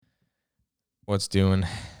What's doing?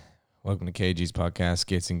 Welcome to KG's podcast,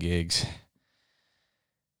 Skits and Gigs.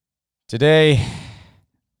 Today,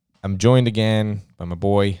 I'm joined again by my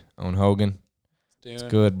boy, Owen Hogan. It's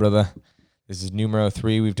good, brother. This is numero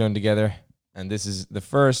 3 we've done together. And this is the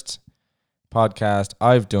first podcast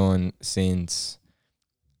I've done since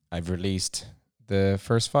I've released the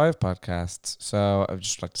first 5 podcasts. So I'd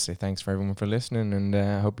just like to say thanks for everyone for listening, and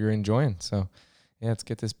I hope you're enjoying. So, yeah, let's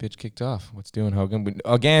get this bitch kicked off. What's doing, Hogan?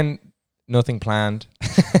 Again, nothing planned.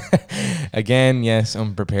 Again, yes,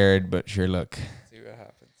 unprepared, but sure, look. See what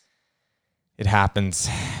happens. It happens.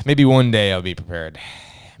 Maybe one day I'll be prepared.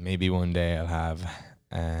 Maybe one day I'll have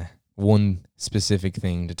one specific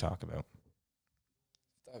thing to talk about.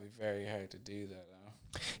 That'd be very hard to do that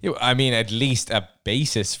now. I mean, at least a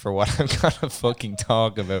basis for what I'm gonna fucking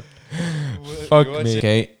talk about. Fuck me.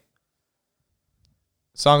 Okay.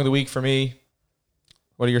 Song of the week for me.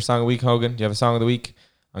 What are your song of the week, Hogan? Do you have a song of the week?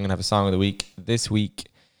 I'm gonna have a song of the week this week,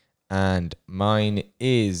 and mine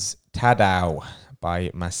is Tadao by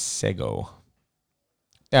Masego.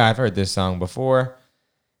 Yeah, I've heard this song before.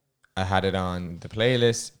 I had it on the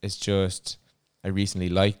playlist. It's just I recently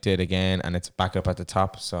liked it again, and it's back up at the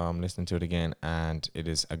top, so I'm listening to it again, and it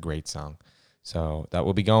is a great song. So that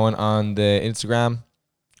will be going on the Instagram,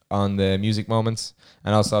 on the Music Moments,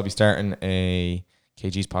 and also I'll be starting a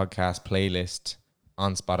KG's podcast playlist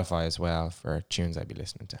on Spotify as well for tunes I'd be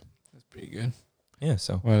listening to. That's pretty good. Yeah,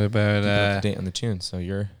 so What about keep it up to date on the tunes. So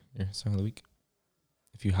your song of the week,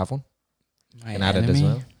 if you have one, My and add it as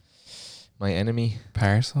well. My Enemy.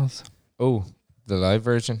 Parcels? Oh, the live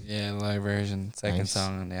version. Yeah, live version. Second Nice.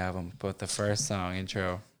 song on the album. But the first song,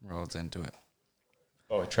 intro, rolls into it.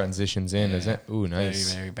 Oh, it transitions in, is Yeah. it? Ooh,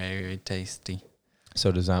 nice. Very, very, very tasty.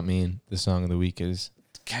 So does that mean the song of the week is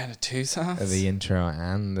Kind of 2 songs. the intro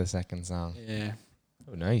and the second song? Yeah.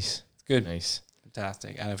 Oh, nice. It's good. Nice.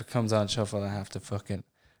 Fantastic. And if it comes on shuffle, I have to fucking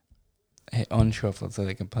hit unshuffle so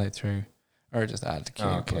they can play it through. Or just add the cue.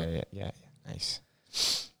 Oh, but okay, yeah. Nice.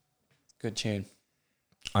 Good tune.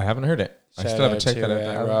 I haven't heard it. I Shout still haven't out checked to,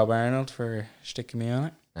 that out. Rob Arnold for sticking me on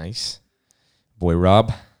it. Nice. Boy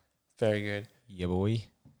Rob. Very good. Yeah, boy.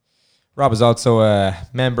 Rob is also a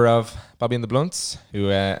member of Bobby and the Blunts, who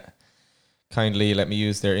kindly let me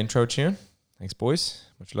use their intro tune. Thanks, boys.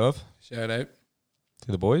 Much love Shout out.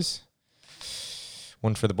 to the boys.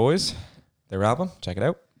 One for the boys. Their album. Check it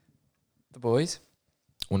out. The boys.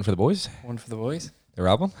 One for the boys. One for the boys. Their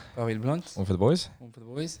album. Bobby the Blunts. One for the boys. One for the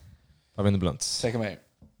boys. Bobby and the Blunts. Check them out.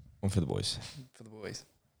 One for the boys. For the boys.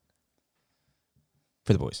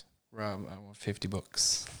 For the boys. Rob, I want $50. 50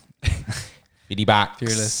 bucks. If you're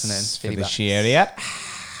listening, for 50 the bucks. chariot.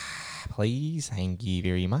 Please. Thank you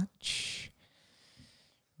very much.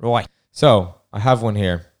 Right. So, I have one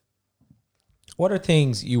here. What are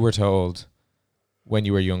things you were told when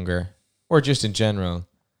you were younger, or just in general,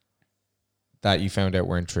 that you found out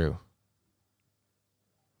weren't true?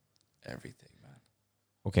 Everything, man.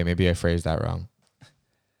 Okay, maybe I phrased that wrong.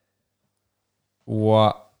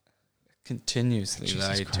 What? Continuously Jesus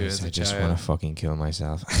lied to Christ, as I a just child. want to fucking kill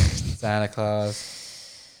myself. Santa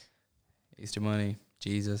Claus. Easter Bunny.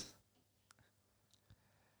 Jesus.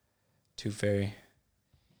 Tooth Fairy.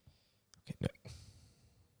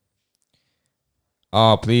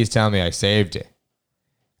 Oh, please tell me I saved it.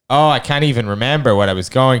 Oh, I can't even remember what I was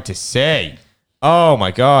going to say. Oh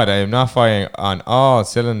my God, I am not firing on all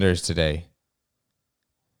cylinders today.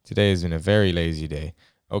 Today has been a very lazy day.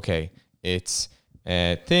 Okay, it's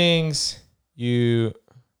things you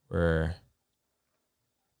were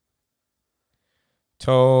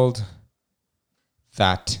told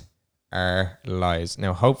that are lies.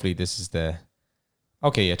 Now, hopefully this is the...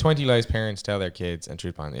 Okay, yeah, 20 lies parents tell their kids and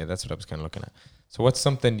truth behind. Yeah, that's what I was kind of looking at. So what's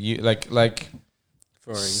something you... Like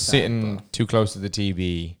For sitting example. too close to the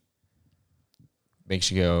TV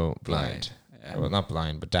makes you go blind. Yeah. Well, not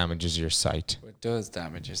blind, but damages your sight. It does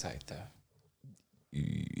damage your sight, though.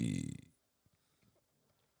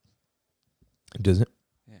 Does it?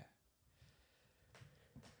 Yeah.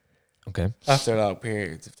 Okay. After long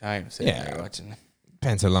periods of time sitting Yeah. there watching.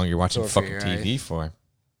 Depends how long you're watching Sore for fucking your TV eyes. for.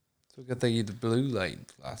 So we got the blue light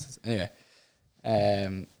glasses. Anyway.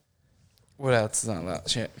 What else is on that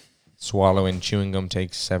shit? Swallowing chewing gum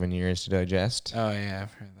takes 7 years to digest. Oh, yeah,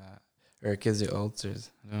 I've heard that. Or it gives you ulcers.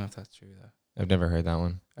 I don't know if that's true, though. I've never heard that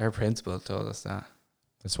one. Our principal told us that.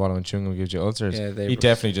 The swallowing chewing gum gives you ulcers. Yeah, He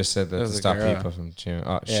definitely just said that That to was a stop girl. people from chewing.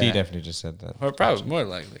 Oh, she Yeah. definitely just said that. Or probably more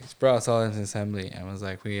likely. She brought us all into assembly and was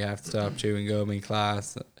like, we have to stop chewing gum in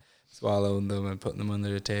class, swallowing them and putting them under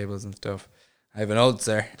the tables and stuff. I have an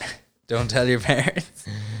ulcer. Don't tell your parents.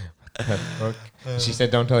 Fuck. She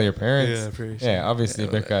said, "Don't tell your parents." pretty sure. Yeah, obviously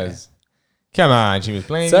Yeah, well, because Come on, she was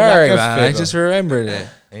playing Sorry, you like man. a I fiddle. just remembered it.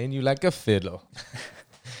 Playing you like a fiddle.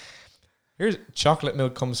 Here's chocolate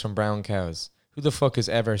milk comes from brown cows. Who the fuck has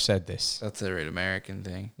ever said this? That's a real American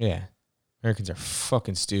thing. Yeah. Americans are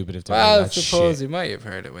fucking stupid if they're Well, I that suppose shit. you might have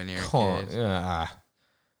heard it when you were a kid.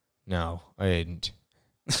 No, I didn't.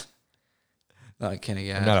 Not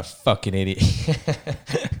kidding. I'm not a fucking idiot.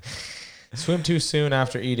 Swim too soon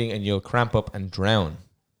after eating and you'll cramp up and drown.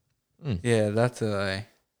 Yeah, that's a lie.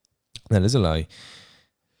 That is a lie.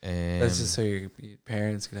 That's just so your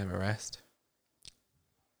parents can have a rest.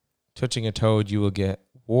 Touching a toad, you will get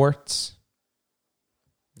warts.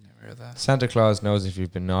 Never heard that. Santa Claus knows if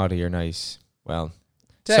you've been naughty or nice. Well,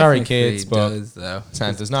 sorry kids, but does, though.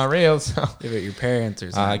 Santa's not real. So Yeah, but your parents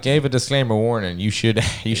or something. I gave a disclaimer warning. You should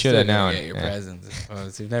have known. Get your presents, I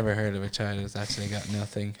suppose. You've never heard of a child who's actually got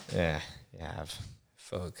nothing. Yeah, you have.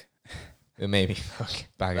 Fuck. Maybe fuck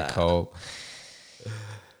bag of coal.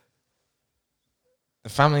 The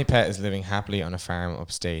family pet is living happily on a farm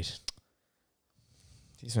upstate.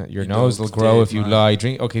 Your nose will grow if you lie.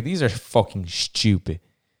 Drink. Okay, these are fucking stupid.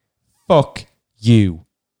 Fuck you.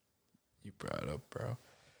 You brought up, bro.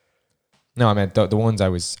 No, I meant the ones I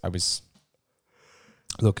was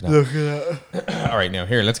looking at. All right, now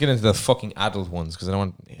here, let's get into the fucking adult ones because I don't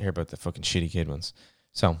want to hear about the fucking shitty kid ones.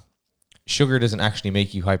 So, sugar doesn't actually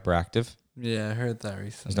make you hyperactive. Yeah, I heard that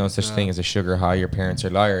recently. There's no such thing as a sugar high. Your parents are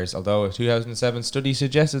liars. Although a 2007 study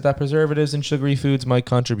suggested that preservatives in sugary foods might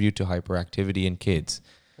contribute to hyperactivity in kids.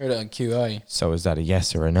 Heard it on QI. So is that a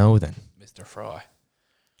yes or a no then? Mr. Fry.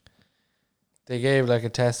 They gave like a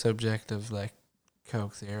test subject of like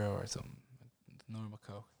Coke Zero or something. Normal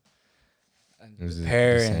Coke. And the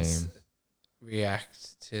parents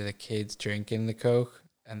react to the kids drinking the Coke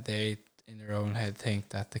and they in their own head think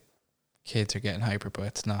that the kids are getting hyper, but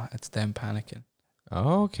it's not. It's them panicking.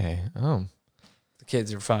 Oh, okay. Oh. The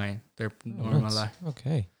kids are fine. They're normal.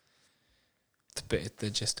 Okay. It's a bit the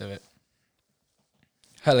gist of it.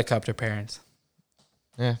 Helicopter parents.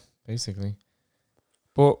 Yeah, basically.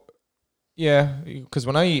 But yeah, because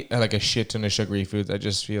when I eat like a shit ton of sugary foods, I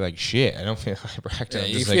just feel like shit. I don't feel hyperactive. Yeah, I'm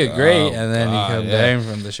you just feel like, great, oh, and then God, you come down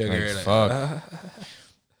from the sugar. Like, fuck.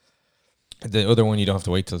 The other one, you don't have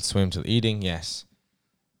to wait till swim till eating. Yes.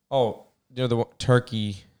 Oh, you know the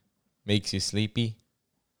turkey makes you sleepy.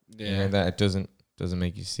 Yeah, You heard that it doesn't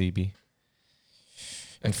make you sleepy.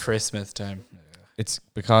 at Christmas time. It's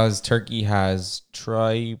because turkey has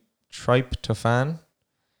tryptophan,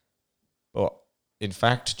 but in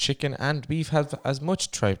fact, chicken and beef have as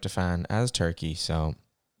much tryptophan as turkey, so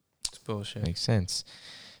It's bullshit. makes sense.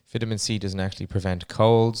 Vitamin C doesn't actually prevent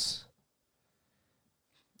colds,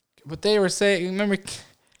 But they were saying, remember,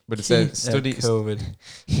 but it says studies. COVID.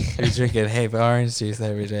 You're drinking orange juice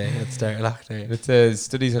every day at the start of lockdown. It says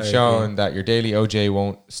studies have Sorry, shown that your daily OJ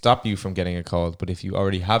won't stop you from getting a cold, but if you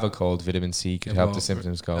already have a cold, vitamin C could It help the won't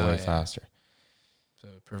symptoms go away faster. So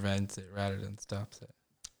it prevents it rather than stops it.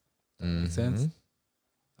 Does that Mm-hmm. make sense?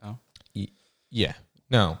 No? Yeah.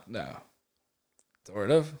 No. No.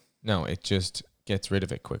 Sort of. No, it just gets rid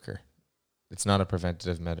of it quicker. It's not a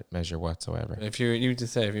preventative measure whatsoever. If you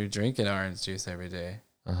just say if you're drinking orange juice every day,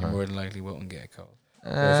 you more than likely won't get a cold.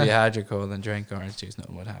 But if you had your cold and drank orange juice,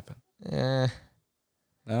 nothing would happen.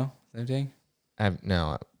 No? Same thing?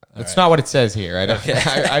 No, that's right. not what it says here. I don't. Okay.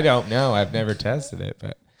 I don't know. I've never tested it,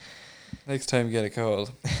 but Next time you get a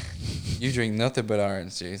cold, you drink nothing but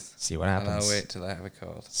orange juice. see what And happens. I'll wait till I have a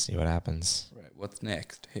cold. See what happens. Right, what's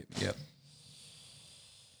next? Hit me up.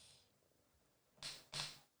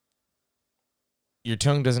 Your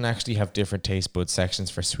tongue doesn't actually have different taste bud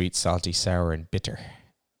sections for sweet, salty, sour, and bitter.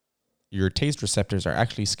 Your taste receptors are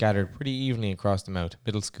actually scattered pretty evenly across the mouth.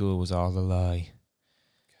 Middle school was all a lie.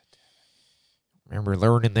 Remember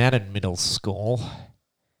learning that in middle school.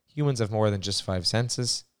 Humans have more than just 5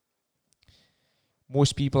 senses.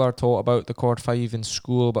 Most people are taught about the core 5 in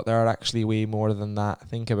school, but there are actually way more than that.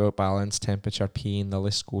 Think about balance, temperature, pee, and the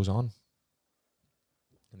list goes on.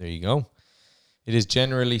 And there you go. It is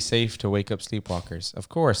generally safe to wake up sleepwalkers. Of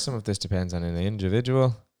course, some of this depends on an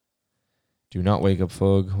individual. Do not wake up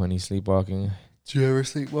Fug when he's sleepwalking. Do you ever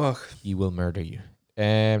sleepwalk? He will murder you.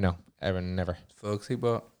 No, never. Folk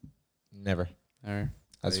sleepwalk? Never. Or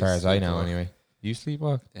As I far as I know, sleepwalk. anyway. You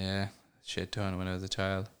sleepwalk? Yeah, shit ton when I was a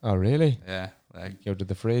child. Oh, really? Yeah, like Go to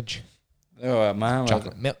the fridge. oh, mom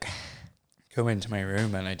Chocolate would milk. come into my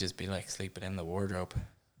room and I'd just be like sleeping in the wardrobe.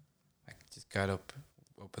 I just got up,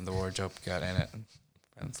 opened the wardrobe, got in it, and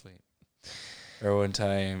went to sleep. Or one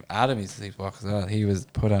time, Adam used to sleepwalk as well. He was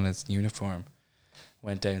put on his uniform,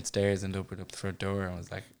 went downstairs and opened up the front door and was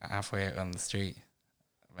like halfway out on the street.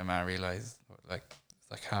 My man realised, like, it's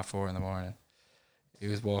like 4:30 in the morning. He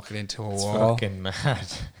was walking into a It's wall. fucking mad.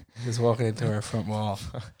 He was walking into our front wall.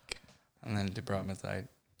 And then they brought him inside.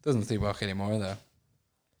 Doesn't sleepwalk anymore though.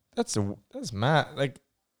 That's mad. Like,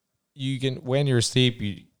 you can, when you're asleep,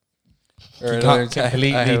 you Or got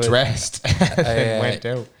completely I was- dressed and I went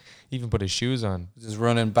out. Even put his shoes on. just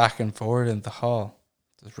running back and forward in the hall.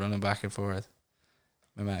 Just running back and forth.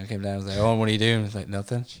 My man came down and was like, "Oh, what are you doing?" I was like,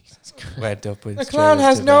 "Nothing." Jesus Christ. Went up with The clown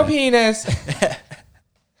has no penis.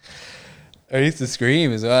 I used to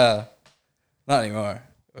scream as well. Not anymore.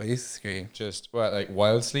 I used to scream. Just what, like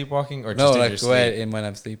while sleepwalking, or No, just in like your sleep? when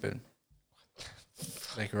I'm sleeping.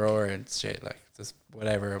 Like roar and shit, like just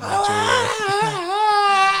whatever. I'm not sure.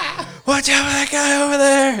 Watch out for that guy over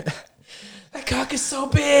there. That cock is so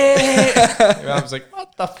big. Your mom's like,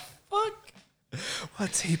 what the fuck?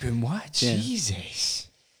 What's he been watching? Jesus.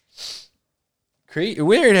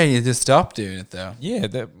 Weird how you just stop doing it though. Yeah,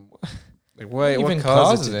 that. Like why? What What even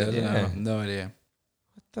causes causes it? it? I Yeah. don't know. No idea.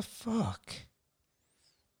 What the fuck?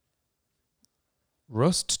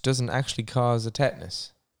 Rust doesn't actually cause a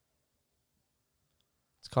tetanus.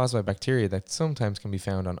 It's caused by bacteria that sometimes can be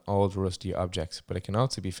found on old rusty objects, but it can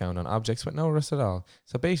also be found on objects with no rust at all.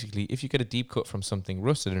 So basically, if you get a deep cut from something,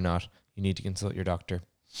 rusted or not, you need to consult your doctor.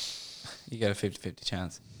 You got a 50-50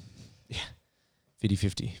 chance.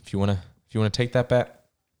 50-50. If you wanna take that bet.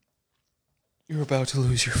 You're about to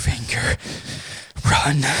lose your finger.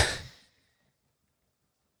 Run.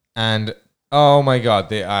 And oh my god,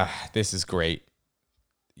 this is great.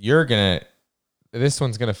 This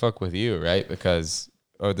one's gonna fuck with you, right? Because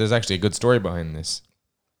there's actually a good story behind this.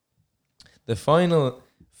 The final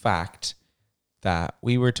fact that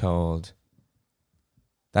we were told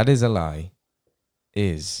that is a lie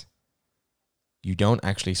is you don't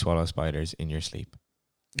actually swallow spiders in your sleep.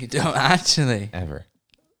 You don't actually. Ever.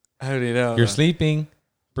 How do you know? Your sleeping,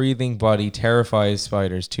 breathing body terrifies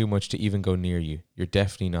spiders too much to even go near you. You're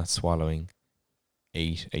definitely not swallowing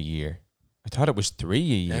 8 a year. I thought it was 3 a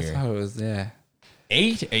year. That's how it was. Yeah.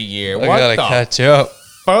 8 a year. I What gotta the catch up.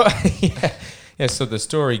 fuck? Yeah. So the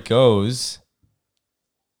story goes.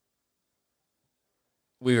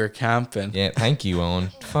 We were camping. Yeah. Thank you, Owen.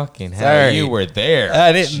 Fucking hell, Sorry. you were there.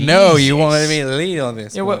 I didn't know you Jesus. wanted me to lead on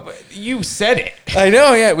this. Yeah. one. What? You said it. I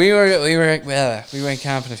know. Yeah, we went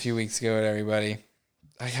camping a few weeks ago with everybody.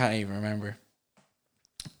 I can't even remember.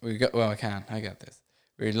 I got this.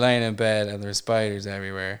 We were laying in bed and there were spiders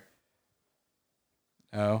everywhere.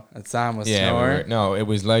 No, and Sam was snoring. No, it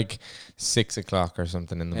was like 6 o'clock or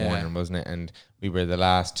something in the Yeah. morning, wasn't it? And we were the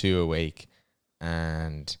last two awake,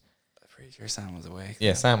 and I'm pretty sure Sam was awake.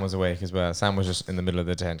 yeah, Sam was awake as well. Sam was just in the middle of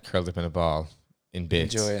the tent, curled up in a ball, in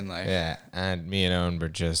bits, Enjoying life. Yeah, and me and Owen were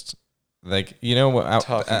just like, you know what?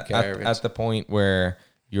 Talking garbage. At the point where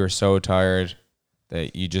you're so tired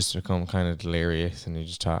that you just become kind of delirious and you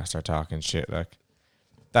just start talking shit. Like,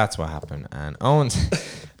 that's what happened. And Owen's,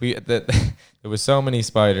 there was so many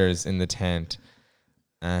spiders in the tent,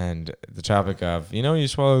 and the topic of, you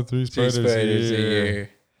swallow 3 spiders, a year.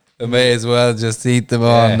 I may as well just eat them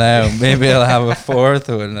all now. Maybe I'll have a 4th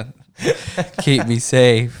one. And keep me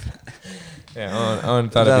safe. Yeah, Owen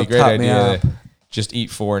thought it'd be a great idea to just eat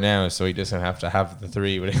 4 now, so he doesn't have to have the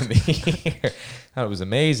 3 within the year. That was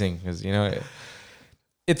amazing because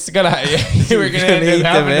it's gonna we're gonna eat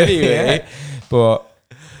them anyway. Yeah. But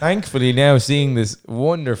thankfully now seeing this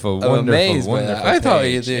wonderful, I'm amazed by wonderful that. I thought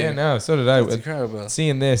page. you did. Yeah, no, so did I. That's incredible.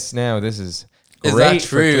 Seeing this now, this is Is great that for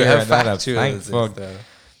true? How clearing that up. factual Thank is this, fuck. though?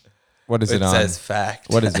 What is it It on? says fact.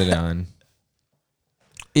 What is it on?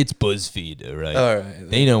 It's BuzzFeed, all right. All right.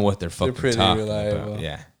 They know what they're fucking pretty talking reliable. about.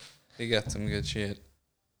 Yeah. They got some good shit.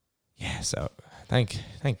 Yeah, so thank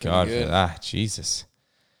God for good. that. Jesus.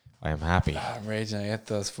 I am happy. I'm raging. I get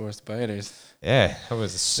those 4 spiders. Yeah, that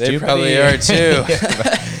was a They stupid probably year. are too.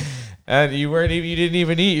 And you didn't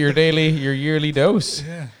even eat your yearly dose.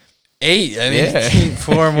 Yeah. 8. I need Yeah. to eat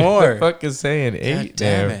 4 more. The fuck is saying 8 God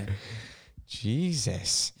damn now? it.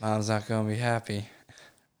 Jesus. Mom's not gonna be happy.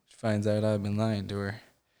 She finds out I've been lying to her.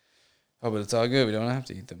 Oh, but it's all good. We don't have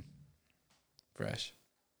to eat them. Fresh.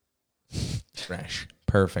 Fresh.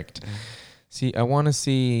 Perfect. See, I want to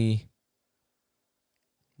see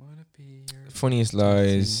Wanna be your funniest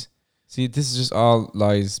lies. See, this is just all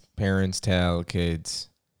lies parents tell kids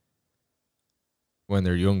when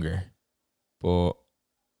they're younger. But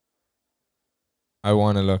I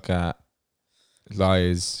want to look at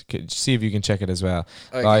lies. See if you can check it as well.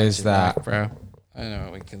 I Lies got you that back, bro. I know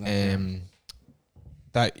what we can look at.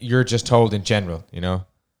 that you're just told in general,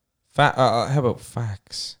 how about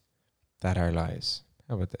facts that are lies?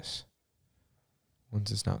 How about this?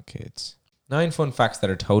 Ones it's not kids. 9 fun facts that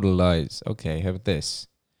are total lies. Okay, how about this?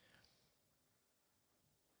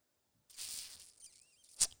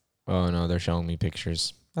 Oh no, they're showing me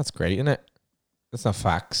pictures. That's great, isn't it? That's not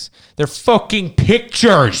facts. They're fucking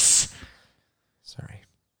pictures. Sorry.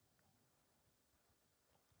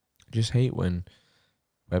 I just hate when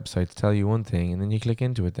websites tell you one thing and then you click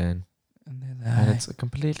into it then. And it's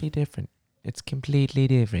completely different. It's completely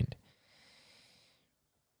different.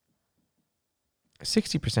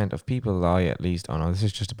 60% of people lie at least. Oh no, this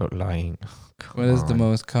is just about lying. What is the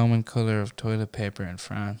most common color of toilet paper in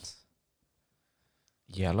France?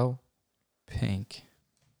 Yellow. Pink.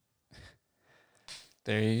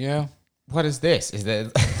 There you go. What is this? Is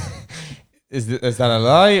that is that a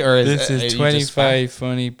lie or is this is 25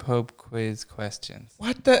 funny pub quiz questions?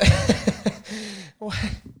 What the? What?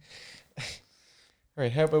 All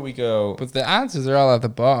right, how about we go? But the answers are all at the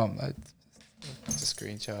bottom. I just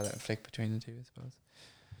screenshot it and flick between the two, I suppose.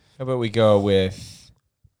 How about we go with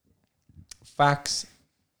facts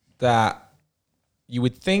that you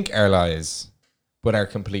would think are lies, but are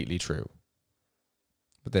completely true.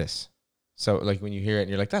 But this. So, like, when you hear it and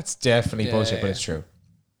you're like, that's definitely bullshit, but it's true.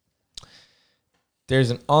 There's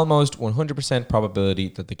an almost 100% probability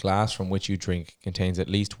that the glass from which you drink contains at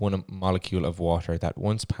least one molecule of water that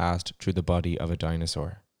once passed through the body of a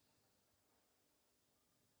dinosaur.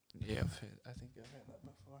 Yeah, I think I've heard that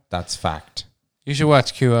before. That's fact. You should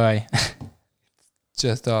watch QI.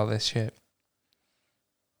 Just all this shit.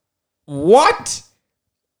 What?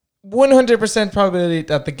 100% probability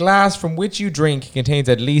that the glass from which you drink contains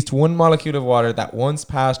at least one molecule of water that once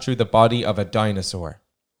passed through the body of a dinosaur.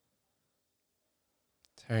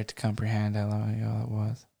 It's hard to comprehend how long ago it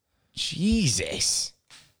was. Jesus.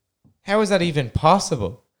 How is that even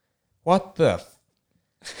possible? What the?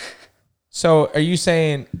 So are you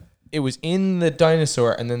saying it was in the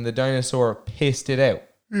dinosaur and then the dinosaur pissed it out?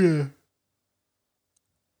 Yeah.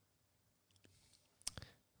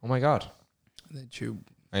 Oh my God. The tube.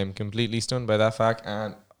 I am completely stunned by that fact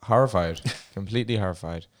and horrified. Completely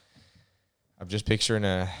horrified. I'm just picturing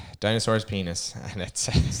a dinosaur's penis and it's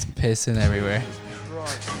pissing everywhere.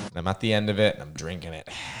 And I'm at the end of it and I'm drinking it.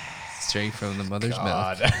 Straight from the mother's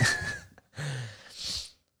milk.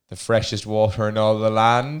 The freshest water in all the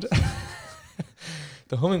land.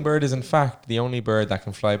 The hummingbird is in fact the only bird that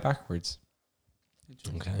can fly backwards.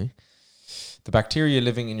 Okay. The bacteria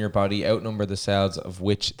living in your body outnumber the cells of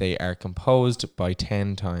which they are composed by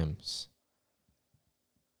 10 times.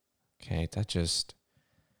 Okay, that's just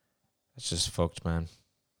fucked, man.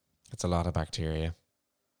 That's a lot of bacteria.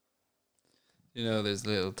 You know, there's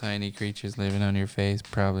little tiny creatures living on your face,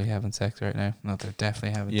 probably having sex right now. No, they're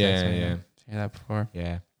definitely having sex right now. Did you hear that before?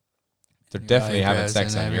 Yeah. They're definitely having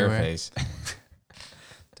sex on your face.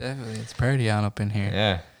 Definitely. It's party on up in here.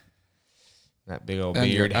 Yeah. That big old and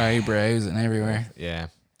beard. Your eyebrows and everywhere. Yeah.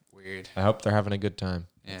 Weird. I hope they're having a good time.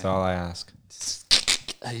 Yeah. That's all I ask.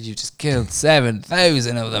 You just killed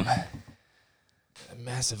 7,000 of them. A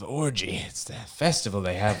massive orgy. It's the festival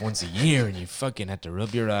they have once a year and you fucking have to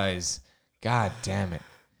rub your eyes. God damn it.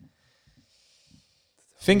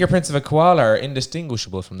 Fingerprints of a koala are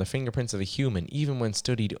indistinguishable from the fingerprints of a human, even when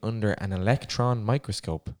studied under an electron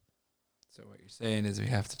microscope. So what you're saying is we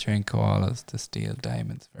have to train koalas to steal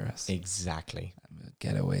diamonds for us. Exactly. And we'll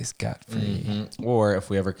get away scot-free. Mm-hmm. Or if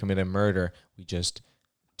we ever commit a murder, we just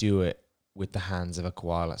do it with the hands of a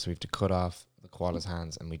koala. So we have to cut off the koala's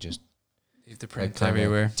hands and we just leave the prints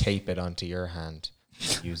everywhere. Tape it onto your hand.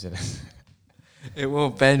 Use it. It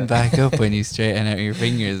won't bend back up when you straighten out your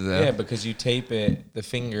fingers, though. Yeah, because you tape the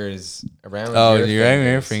fingers around. Oh,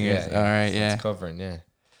 your fingers. Yeah, all right, yeah. It's covering, yeah.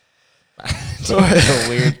 So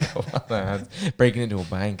weird. Breaking into a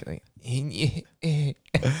bank. Like,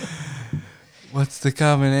 what's the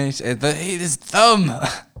combination? His thumb.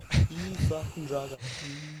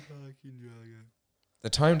 The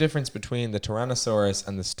time difference between the Tyrannosaurus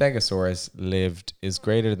and the Stegosaurus lived is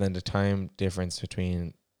greater than the time difference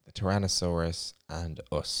between the Tyrannosaurus and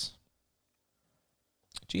us.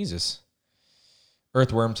 Jesus.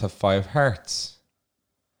 Earthworms have 5 hearts.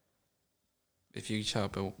 If you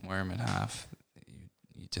chop a worm in half,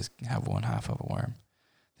 you just have one half of a worm.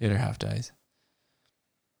 The other half dies.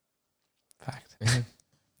 Fact.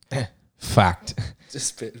 Fact. Just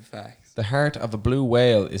spitting facts. The heart of a blue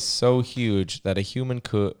whale is so huge that a human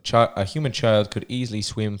child could easily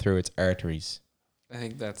swim through its arteries. I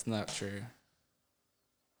think that's not true.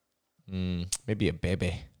 Maybe a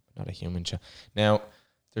baby, not a human child. Now,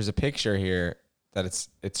 there's a picture here that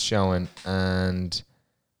it's showing, and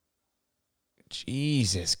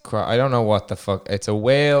Jesus Christ, I don't know what the fuck. It's a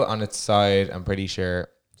whale on its side, I'm pretty sure.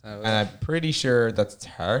 And I'm pretty sure that's its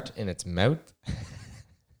heart in its mouth.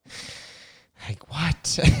 Like,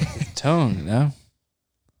 what? Tongue, no?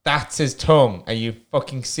 That's his tongue. Are you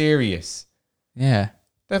fucking serious? Yeah.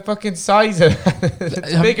 The fucking size of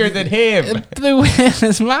it's bigger than him. A blue whale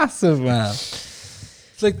is massive, man.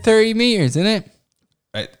 It's like 30 meters, isn't it?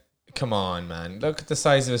 Right. Come on, man. Look at the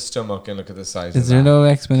size of his stomach and look at the size Is of there that. no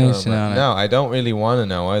explanation on it? No, I don't really want to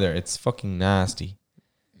know either. It's fucking nasty.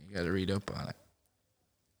 You got to read up on it.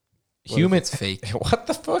 Human, it's fake. What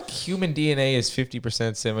the fuck? Human DNA is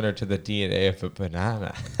 50% similar to the DNA of a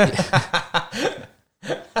banana.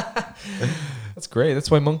 That's great. That's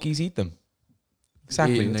why monkeys eat them.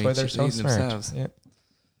 Exactly. That's why they're so smart. Yeah.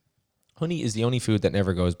 Honey is the only food that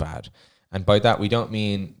never goes bad. And by that, we don't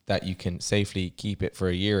mean that you can safely keep it for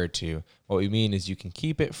a year or two. What we mean is you can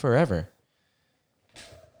keep it forever.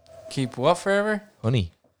 Keep what forever?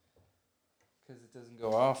 Honey. Because it doesn't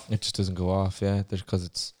go off. It just doesn't go off, yeah. Because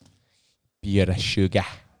it's pure sugar.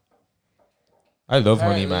 I love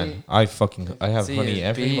honey, man. I have honey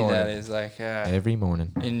every morning. That is like every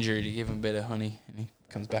morning. Injured, you give him a bit of honey and he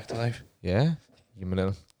comes back to life. Yeah? Give him a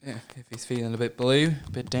little. Yeah, if he's feeling a bit blue,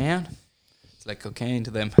 a bit down, it's like cocaine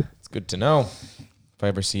to them. It's good to know. If I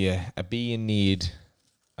ever see a bee in need,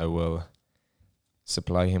 I will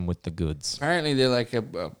supply him with the goods. Apparently, they're like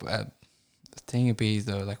a thing of bees,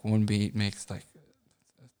 though. Like one bee makes like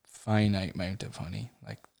a finite amount of honey,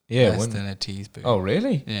 like less than a teaspoon. Oh,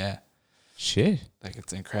 really? Yeah. Shit. Like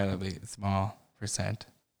it's incredibly small percent.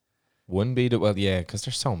 One bee, well, yeah, because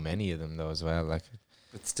there's so many of them, though, as well. Like,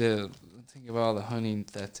 but still, think of all the honey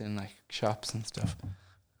that's in like shops and stuff.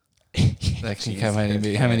 Like, think how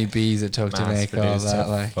many bees it took to make all that.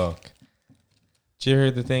 Like, fuck. Did you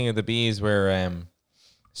hear the thing of the bees where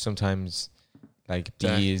sometimes like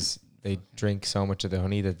bees they drink so much of the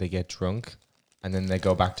honey that they get drunk, and then they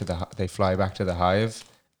go back to they fly back to the hive,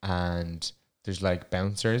 and there's like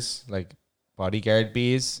bouncers, like bodyguard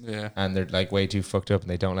bees, and they're like way too fucked up, and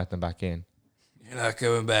they don't let them back in. You're not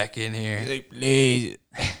going back in here. Like, please.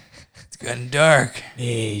 It's getting dark.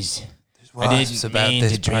 Please. I didn't mean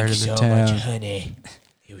to drink so much honey.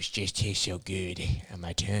 It was just tastes so good on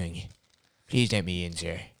my tongue. Please let me in,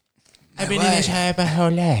 sir. I've been in this hive my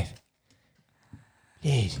whole life.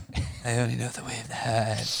 Please. I only know the way of the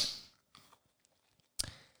hive.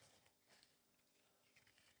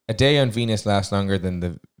 A day on Venus lasts longer than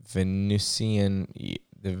the Venusian year.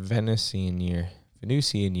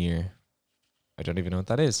 I don't even know what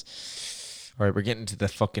that is. All right, we're getting to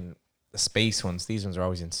the space ones. These ones are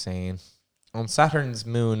always insane. On Saturn's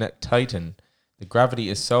moon Titan, the gravity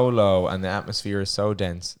is so low and the atmosphere is so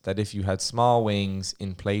dense that if you had small wings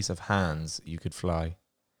in place of hands, you could fly.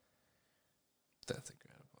 That's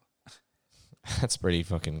incredible. That's pretty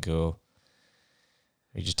fucking cool.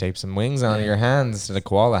 You just tape some wings on your hands instead of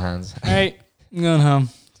koala hands. All right, I'm going home.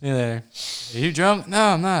 See you later. Are you drunk? No,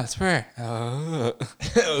 I'm not. I swear.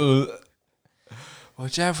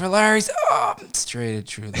 Watch out for Larry's. Oh, straight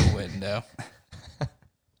through the window.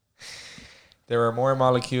 There are more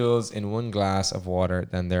molecules in one glass of water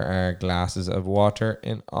than there are glasses of water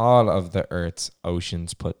in all of the Earth's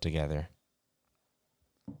oceans put together.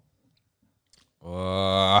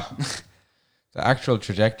 The actual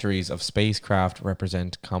trajectories of spacecraft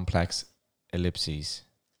represent complex ellipses.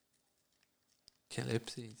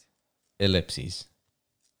 Ellipses.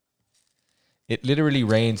 It literally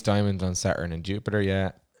rains diamonds on Saturn and Jupiter,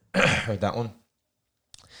 yeah. Heard that one.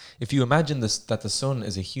 If you imagine that the sun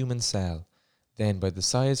is a human cell, then by the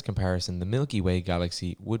size comparison, the Milky Way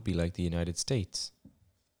galaxy would be like the United States.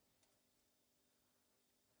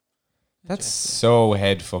 That's so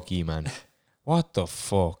headfucky, man. What the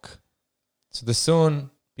fuck? So the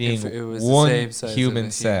sun being one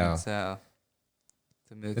human cell,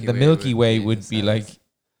 the Milky Way would be like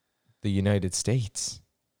the United States.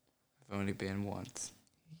 I've only been once.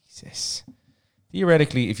 Jesus.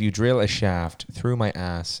 Theoretically, if you drill a shaft through my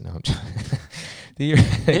ass... No,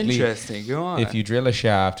 interesting, go on. If you drill a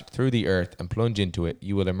shaft through the earth and plunge into it,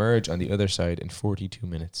 you will emerge on the other side in 42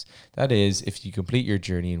 minutes. That is, if you complete your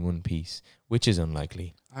journey in one piece, which is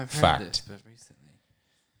unlikely. I've heard this, but recently.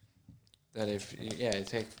 That it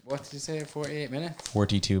takes, what did you say, 48 minutes?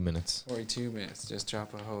 42 minutes. 42 minutes, just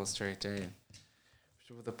drop a hole straight down.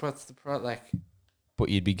 But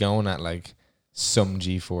you'd be going at like some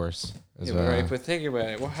G-force as well. Right, but think about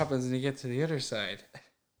it. What happens when you get to the other side?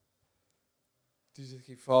 Do you just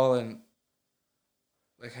keep falling?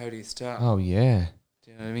 Like, how do you stop? Oh, yeah.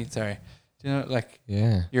 Do you know what I mean? Sorry. Do you know, like,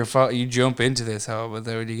 yeah, you jump into this hole, but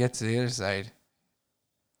then when you get to the other side,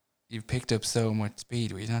 you've picked up so much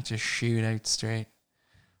speed where you don't just shoot out straight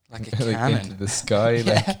like a cannon into the sky.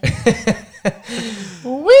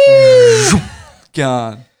 Woo!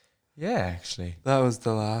 Gone. Yeah, actually. That was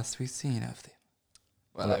the last we've seen of them.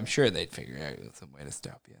 Well, I'm sure they'd figure out some way to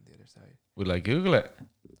stop you on the other side. Will I Google it?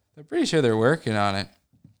 I'm pretty sure they're working on it.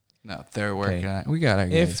 No, they're working on it. We got our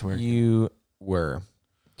guys If working. you were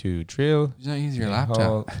to drill You don't use your a laptop.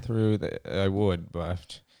 hole through I would,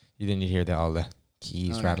 but you didn't hear all the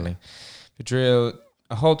keys rattling. If you drill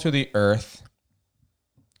a hole through the earth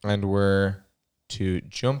and were to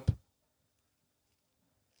jump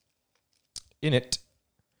in it,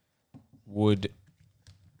 would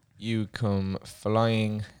you come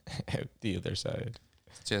flying out the other side?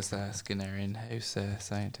 Just asking our in-house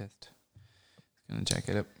scientist. He's going to check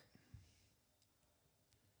it up.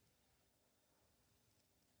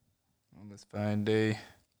 On this fine day.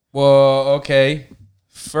 Well, okay.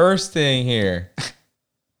 First thing here.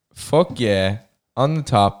 Fuck yeah. On the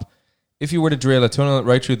top, if you were to drill a tunnel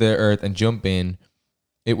right through the earth and jump in,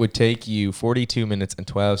 it would take you 42 minutes and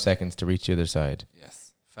 12 seconds to reach the other side.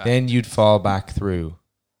 Yes. Fact. Then you'd fall back through.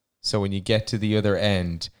 So when you get to the other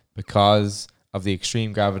end, because of the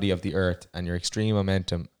extreme gravity of the earth and your extreme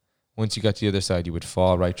momentum, once you got to the other side, you would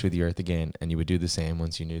fall right through the earth again, and you would do the same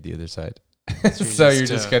once you knew the other side. So you're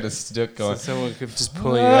just kind of stuck going. So someone could just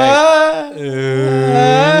pull you out.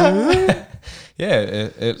 Yeah,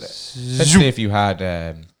 especially if you had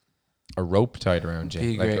a rope tied around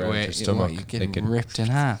you, like around your stomach. You get ripped in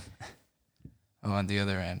half. Oh, on the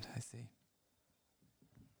other end, I see.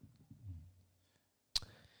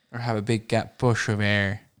 Or have a big gap bush of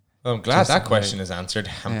air. Well, I'm glad that question is answered.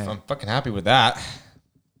 I'm fucking happy with that.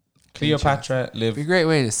 Cleopatra lived. It'd be a great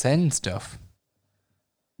way to send stuff.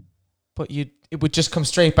 But it would just come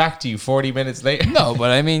straight back to you 40 minutes later. No,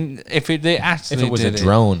 but I mean, if it was a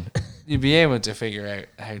drone, you'd be able to figure out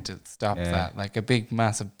how to stop that. Like a big,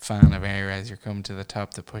 massive fan of air as you're coming to the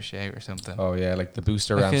top to push you out or something. Oh yeah, like the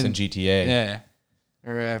booster ramps in GTA. Yeah,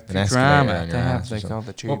 or an Futurama. They have like all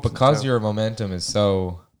the tubes. Well, because your momentum is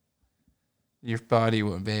so, your body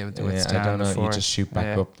wouldn't be able to withstand. I don't know. You just shoot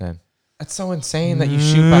back up then. That's so insane that you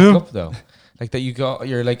shoot back up though. Like that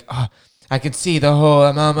you're like, oh, I can see the hole.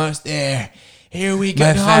 I'm almost there. Here we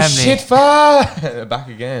go. Oh shit, fall back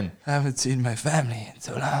again. I haven't seen my family in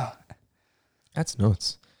so long. That's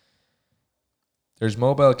nuts. There's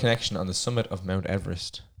mobile connection on the summit of Mount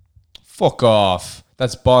Everest. Fuck off.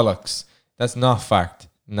 That's bollocks. That's not fact.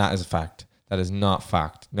 And that is a fact. That is not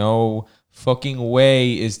fact. No fucking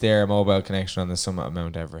way is there a mobile connection on the summit of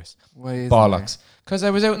Mount Everest. Why is bollocks. Because I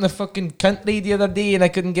was out in the fucking country the other day and I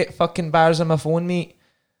couldn't get fucking bars on my phone, mate.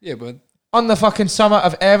 Yeah, but on the fucking summit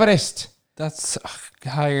of Everest. That's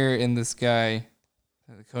higher in the sky.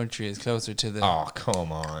 The country is closer to the... Oh,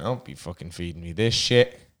 come on. Don't be fucking feeding me this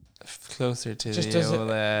shit. Closer to just the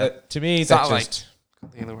old... to me, that's just...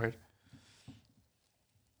 Can't think of the word.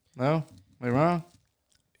 No? Am I wrong?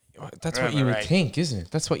 That's what you would think, isn't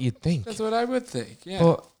it? That's what you'd think. That's what I would think, yeah.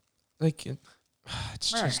 But, like,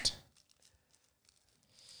 it's just...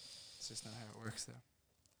 It's just not how it works, though.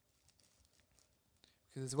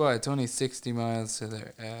 Because it's what? It's only 60 miles to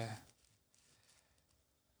the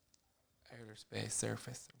outer space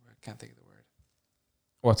surface. I can't think of the word.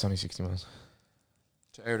 What's only 60 miles?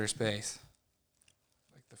 To outer space.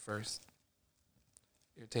 Like the first.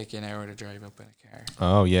 It would take you an hour to drive up in a car.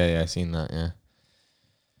 Oh, yeah, I seen that, yeah.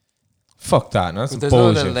 Fuck that. No, that's there's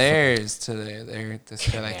bullshit. There's other layers to the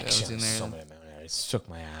skeleton that was in there. It suck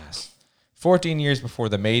my ass. 14 years before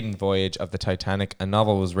the maiden voyage of the Titanic, a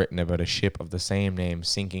novel was written about a ship of the same name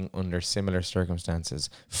sinking under similar circumstances.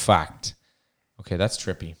 Fact. Okay, that's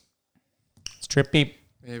trippy. It's trippy.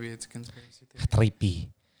 Maybe it's a conspiracy theory. Trippy.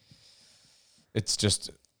 It's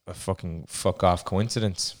just a fucking fuck off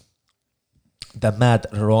coincidence. The mad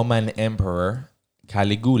Roman emperor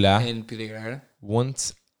Caligula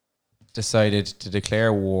once decided to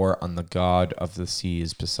declare war on the god of the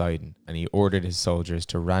seas, Poseidon, and he ordered his soldiers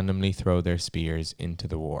to randomly throw their spears into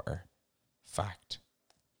the water. Fact.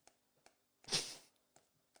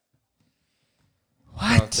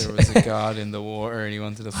 What? Thought there was a god in the water and he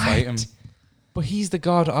wanted to fight him. But he's the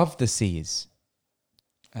god of the seas.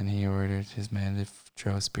 And he ordered his men to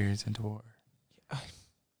throw spears into water.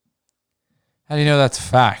 How do you know that's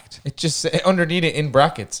fact? It just underneath it in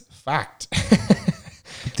brackets. Fact.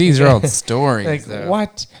 These are all stories. Like, though.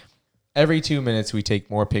 What? Every 2 minutes we take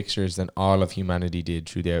more pictures than all of humanity did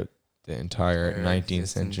throughout the entire 19th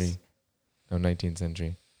century. No, 19th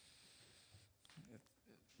century.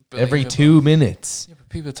 Every 2 minutes. Yeah, but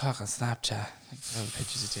people talk on Snapchat. Like, all the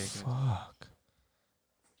pictures you take. Fuck.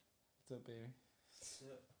 What's up, baby?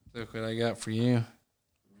 Look what I got for you.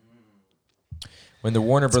 When the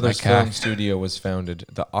Warner Brothers film studio was founded,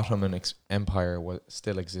 the Ottoman Empire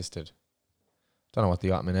still existed. Don't know what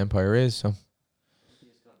the Ottoman Empire is, so.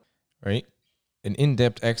 Right? An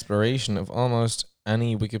in-depth exploration of almost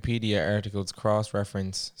any Wikipedia article's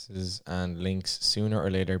cross-references and links sooner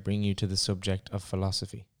or later bring you to the subject of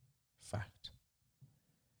philosophy.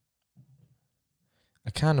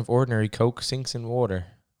 can of ordinary Coke sinks in water,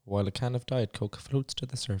 while a can of Diet Coke floats to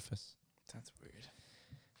the surface. That's weird.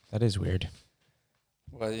 That is weird.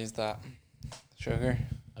 What is that? Sugar?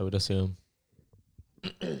 I would assume.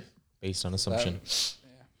 Based on assumption.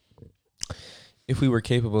 Yeah. If we were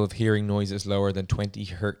capable of hearing noises lower than 20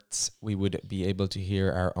 hertz, we would be able to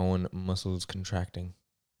hear our own muscles contracting.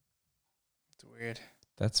 It's weird.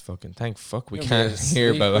 That's fucking... Thank fuck we You'll be can't able to hear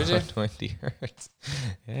sleep, below would you? 20 hertz.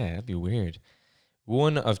 Yeah, that'd be weird.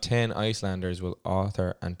 1 of 10 Icelanders will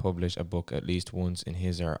author and publish a book at least once in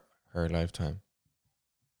his or her lifetime.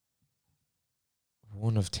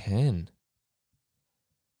 1 of 10?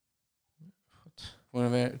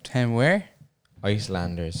 1 of 10 where?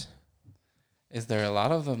 Icelanders. Is there a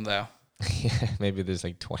lot of them, though? Yeah, maybe there's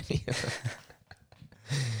like 20 of them.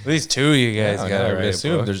 At least 2 of you guys got I it would right.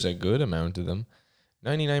 assume there's a good amount of them.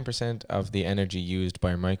 99% of the energy used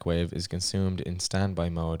by a microwave is consumed in standby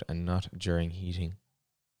mode and not during heating.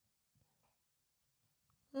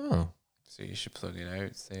 Oh. So you should plug it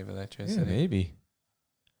out, save Yeah, electricity. maybe.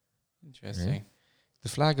 Interesting. Right. The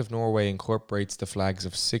flag of Norway incorporates the flags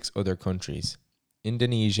of 6 other countries: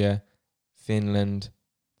 Indonesia, Finland,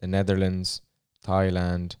 the Netherlands,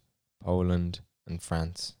 Thailand, Poland, and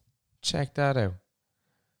France. Check that out.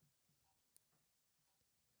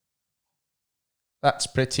 That's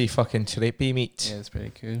pretty fucking trippy, mate. Yeah, it's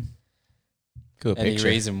pretty cool. Good Any picture.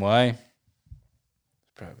 reason why?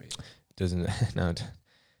 Probably. Doesn't no, it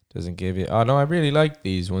doesn't give you. Oh no, I really like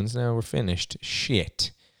these ones. Now we're finished.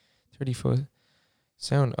 Shit. 34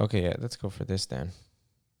 sound. Okay, yeah, let's go for this then.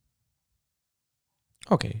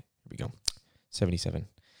 Okay, here we go. 77.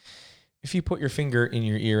 If you put your finger in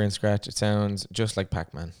your ear and scratch, it sounds just like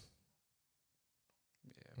Pac-Man.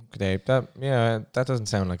 Okay, that doesn't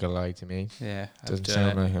sound like a lie to me. Yeah. Doesn't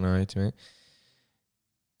sound like a lie to me.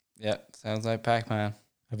 Yeah, sounds like Pac-Man.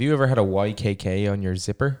 Have you ever had a YKK on your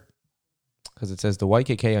zipper? Because it says the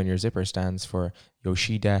YKK on your zipper stands for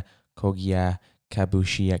Yoshida Kogiya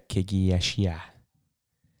Kabushia Kigiyashia.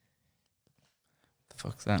 The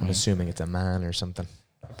fuck's that I'm mean? assuming it's a man or something.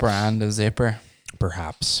 Brand of zipper.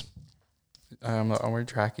 Perhaps. I wear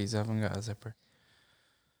trackies. I haven't got a zipper.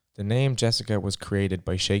 The name Jessica was created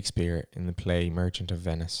by Shakespeare in the play Merchant of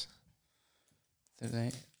Venice. Did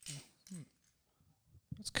they?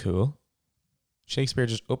 That's cool. Shakespeare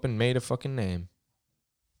just up and made a fucking name.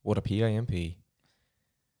 What a PIMP. I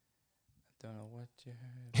don't know what you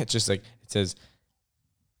heard. It's just like, it says,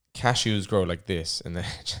 cashews grow like this, and then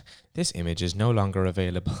this image is no longer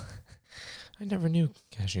available. I never knew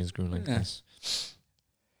cashews grew like Yeah. this.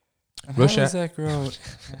 And Russia- how does that grow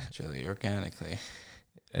naturally, organically?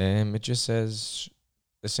 It just says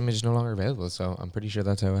this image is no longer available, so I'm pretty sure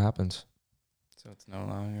that's how it happens. So it's no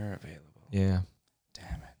longer available. Yeah.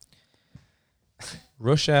 Damn it.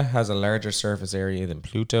 Russia has a larger surface area than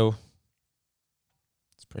Pluto.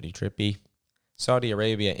 It's pretty trippy. Saudi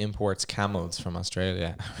Arabia imports camels from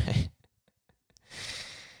Australia.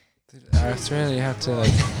 Did Australia have to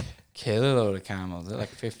like kill a load of camels? There like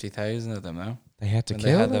 50,000 of them now. They had to When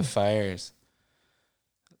kill they had them. the fires,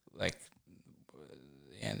 like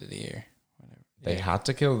the end of the year, whatever. They had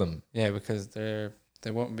to kill them. Yeah, because they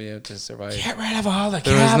won't be able to survive. Get rid of all the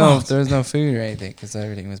There was no food or anything because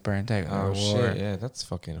everything was burnt out. Oh War. shit! Yeah, that's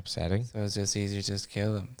fucking upsetting. So it's just easier to just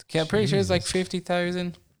kill them. I'm pretty sure it's like Jesus.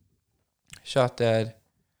 50,000 shot dead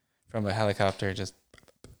from a helicopter, just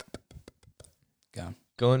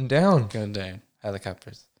Going down. going down.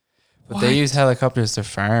 Helicopters, but What? they use helicopters to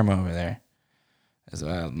farm over there as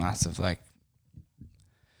well. Massive, like.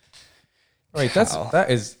 Right, cow.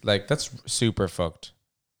 that's super fucked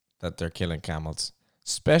that they're killing camels,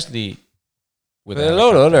 especially with But a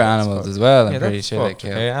load of other helicopters. animals as well. I'm Yeah, pretty that's sure they fucked.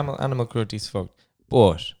 kill. Okay, animal cruelty's fucked.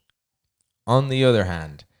 But on the other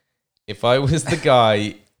hand, if I was the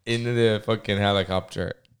guy in the fucking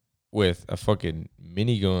helicopter with a fucking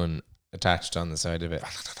minigun attached on the side of it,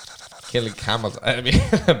 killing camels, I'd be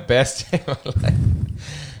the best day of my life.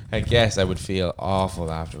 I guess I would feel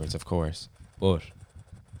awful afterwards, of course, but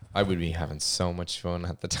I would be having so much fun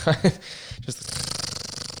at the time. Just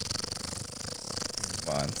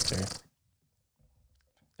Monster.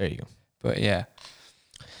 there you go. But yeah,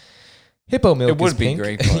 Hippo milk. it would is be pink.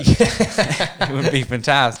 great fun. It would be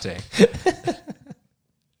fantastic.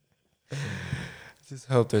 Just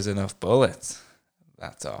hope there's enough bullets.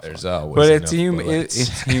 That's all. There's always. But it's enough bullets.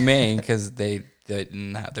 it's humane because they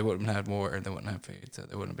wouldn't have water, they wouldn't have food, so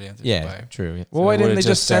they wouldn't be able to Yeah, survive. true. Yeah. So Well, why they didn't they would've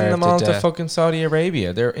just just send them starved all to to death. fucking Saudi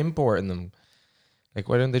Arabia? They're importing them. Like,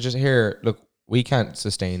 why don't they just look, we can't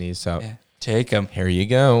sustain these, so Yeah. Take them. here you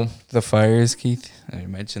go. The fires, Keith. I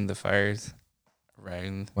mentioned the fires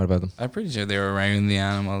around. What about them? I'm pretty sure they were around the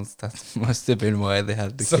animals. That must have been why they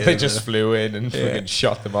had to So kill they just them. flew in and fucking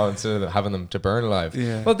shot them all instead of having them to burn alive.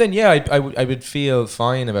 Yeah. Well, then, yeah, I would feel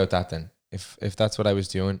fine about that then. If that's what I was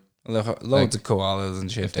doing. Loads of koalas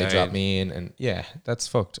and shit. If they died. drop me in, and yeah, that's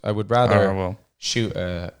fucked. I would rather Horrible. shoot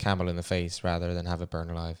a camel in the face rather than have it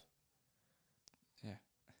burn alive. Yeah.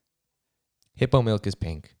 Hippo milk is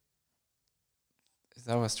pink. Is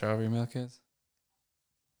that what strawberry milk is?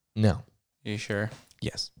 No. You sure?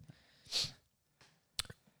 Yes.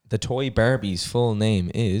 The toy Barbie's full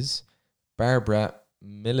name is Barbara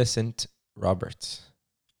Millicent Roberts.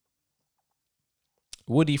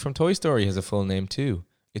 Woody from Toy Story has a full name too.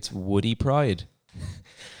 It's Woody Pride.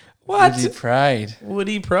 What? Woody Pride.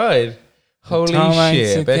 Woody Pride. Holy Tom Hanks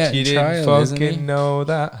shit. is Bet you getting didn't trialed, isn't he? fucking know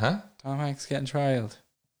that. Huh? Tom Hanks getting trialed.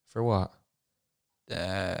 For what?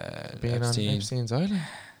 Being Epstein. on Epstein's Island.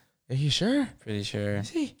 Are you sure? Pretty sure. Is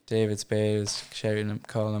he? David Spade was shouting him,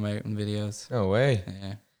 calling him out in videos. No way.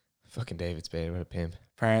 Yeah. Fucking David Spade, what a pimp.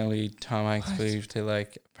 Apparently, Tom Hanks What? flew to the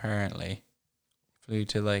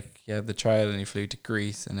trial, and he flew to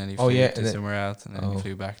Greece, and then he Oh, flew yeah, to and then- somewhere else, and then Oh. he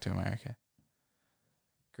flew back to America.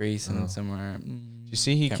 Greece Oh. and somewhere. Do you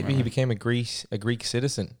see he became a Greek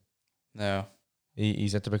citizen? No.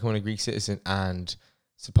 He's had to become a Greek citizen, and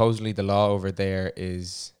supposedly the law over there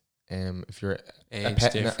is if you're Age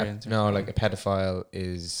difference. like a pedophile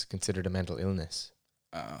is considered a mental illness.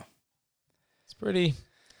 Oh. It's pretty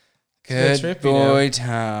Good trippy boy,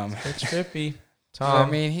 Tom. it's trippy. I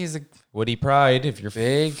Tom, mean, he's a Woody Pride, if you're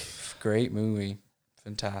big, great movie.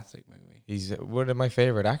 Fantastic movie. he's one of my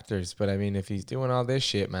favorite actors, but I mean, if he's doing all this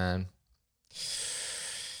shit, man,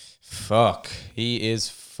 fuck, he is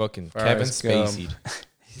fucking Kevin Forrest Gump. Spacey,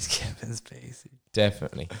 He's Kevin Spacey.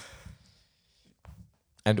 definitely.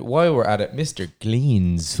 And while we're at it, Mr.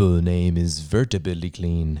 Clean's full name is Vertibly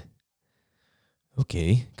Clean.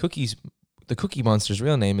 Okay, the Cookie Monster's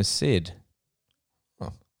real name is Sid.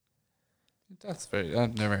 That's very.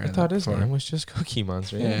 I've never heard I thought that his before. name was just Cookie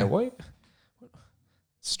Monster. Yeah. Yeah, what?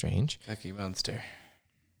 Strange. Cookie Monster.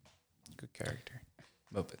 Good character.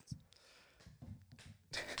 Muppets.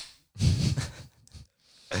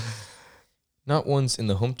 Not once in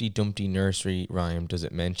the Humpty Dumpty nursery rhyme does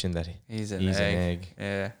it mention that He's he's an egg.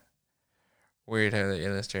 Yeah. Weird how they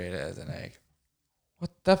illustrate it as an egg.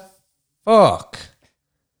 What the fuck?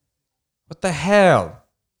 What the hell?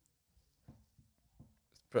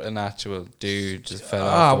 But an actual dude just fell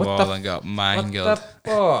off the what wall the and got What mangled. the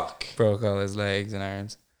fuck? Broke all his legs and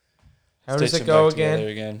arms. How does Stitch it him go back together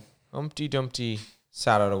again? again? Humpty Dumpty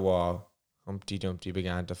sat at a wall. Humpty Dumpty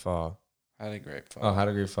began to fall. Had a great fall. Oh, had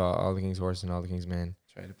a great fall. All the king's horse and all the king's men.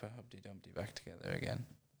 Try to put Humpty Dumpty back together again.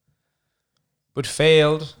 But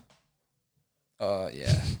failed. Oh,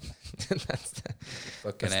 yeah. That's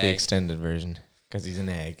Fucking the egg. extended version. Because he's an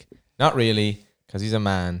egg. Not really. Because he's a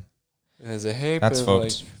man. There's a heap That's of fucked.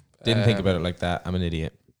 like, Didn't think about it like that. I'm an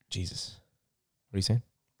idiot. Jesus. What are you saying?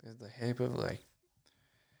 There's a heap of like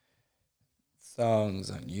songs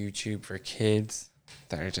on YouTube for kids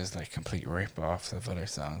that are just like complete rip-offs of other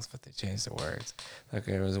songs, but they change the words. Like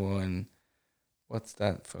there was one, what's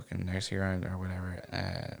that fucking nursery rhyme or whatever?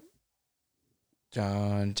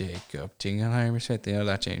 John Jacob Jingleheimer Smith. You know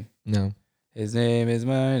that tune? No. His name is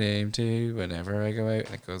my name too. Whenever I go out,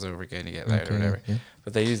 and it goes over again. You get louder, or whatever. Yeah.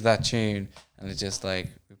 But they use that tune, and it's just like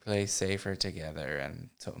we play safer together and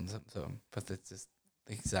something. But it's just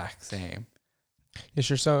the exact same. Yeah,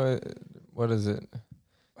 sure. So, what is it?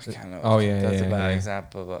 I can't know. Oh, yeah, That's yeah, a bad yeah.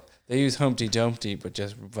 example, but they use Humpty Dumpty, but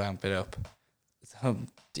just vamp it up. It's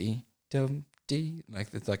Humpty Dumpty, like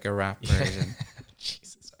it's like a rap version.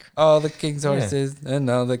 Jesus Christ. All the king's Yeah. horses and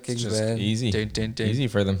all the king's just men. easy. Dun, dun, dun. Easy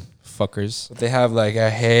for them. Fuckers. But they have like a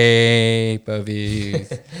heap of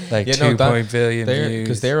views, like Yeah, no, 2 billion views.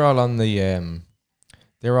 Because they're all on the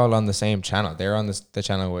same channel. They're on the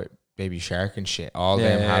channel with Baby Shark and shit. All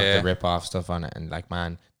Yeah, them have yeah. the rip-off stuff on it. And like,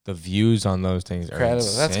 man, the views on those things are incredible.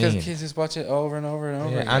 insane. That's because kids just watch it over and over and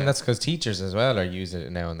over. Yeah, again. and that's because teachers as well are using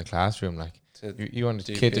it now in the classroom. Like, To you want a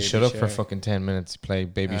do kid to Baby shut up for Shark. fucking 10 minutes, play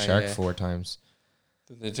Baby Oh, Shark yeah. 4 times.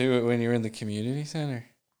 Did they do it when you were in the community centre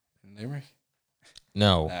in Limerick?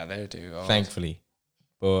 No, Nah, they do. Always. thankfully.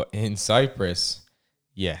 But in Cyprus,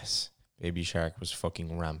 yes, Baby Shark was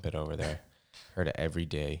fucking rampant over there. Heard it every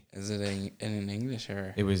day. Is it in English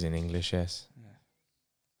or? It was in English, yes. Yeah.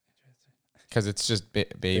 Because it's just baby,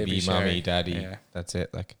 Baby mommy, Shark, daddy. yeah. That's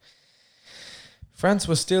it. Like, France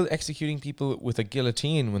was still executing people with a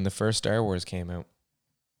guillotine when the first Star Wars came out.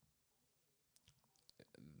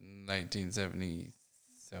 1970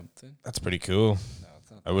 something. That's pretty cool. No,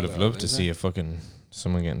 it's not I would have that loved old, to is see it? a fucking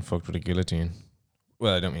someone getting fucked with a guillotine.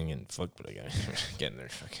 Well, I don't mean getting fucked, but I got getting their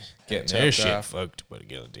Chopped shit off. fucked by the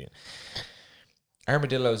guillotine.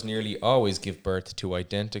 Armadillos nearly always give birth to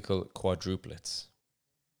identical quadruplets.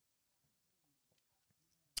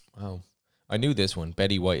 Wow. I knew this one.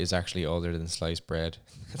 Betty White is actually older than sliced bread.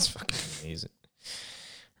 That's fucking amazing.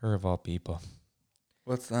 Her of all people.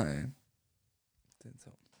 What's that?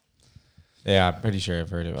 Yeah, I'm pretty sure I've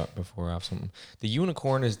heard of it before off something. The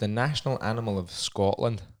unicorn is the national animal of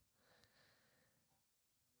Scotland.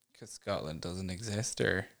 Because Scotland doesn't exist,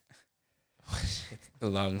 or it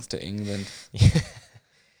belongs to England.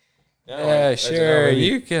 No, sure,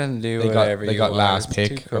 you can do whatever they you got want. last It's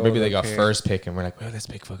pick, too or maybe cold they got up here. first pick, and we're like, well, let's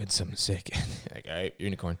pick fucking something sick. Like, all right,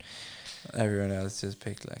 unicorn. Everyone else just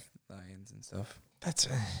picked like lions and stuff. That's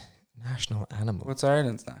a national animal. What's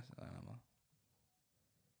Ireland's national animal?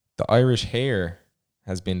 The Irish hare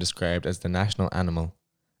has been described as the national animal,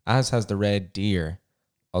 as has the red deer.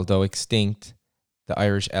 Although extinct, the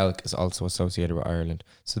Irish elk is also associated with Ireland.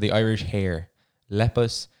 So the Irish hare,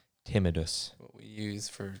 Lepus timidus. What we use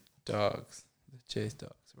for dogs, the chase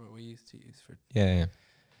dogs. What we used to use for Yeah.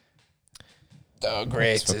 dog It's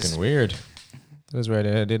races. fucking weird. That is right.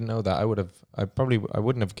 I didn't know that. I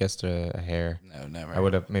wouldn't have guessed a hare. No, never. I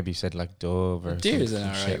would have maybe said like dove or Deer's some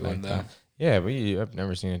an shit alright like one though. that. Yeah, I've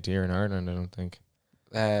never seen a deer in Ireland, I don't think.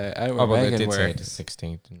 Out where Oh, but they Megan did say works, it's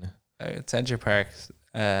 16th, didn't they? at Central Parks,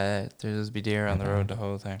 there's just be deer on the road the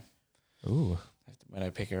whole time. Ooh, When I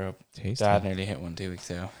pick her up, tasty. Dad nearly hit one 2 weeks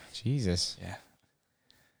ago. Jesus. Yeah.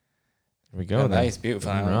 There we go They're then. nice, beautiful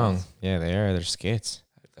I'm animals. wrong. Yeah, they are. They're skits.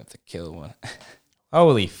 I'd have to kill one.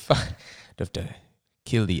 Holy fuck. I'd have to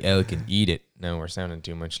kill the elk and eat it. No, we're sounding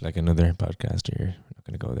too much like another podcaster here. We're not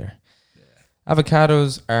going to go there. Yeah.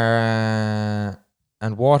 Avocados are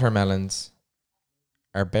and watermelons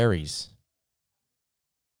are berries.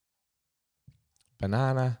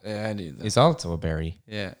 Banana Yeah, I do that. is also a berry,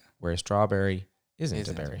 Yeah. where strawberry isn't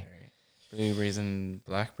a berry. Blueberries and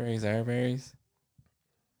blackberries are berries.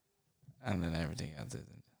 And then everything else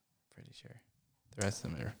isn't. Pretty sure. The rest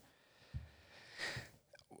of them are.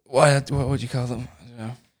 What would you call them? I don't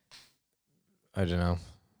know. I don't know.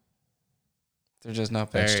 They're just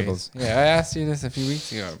not Vegetables. berries. Yeah, I asked you this a few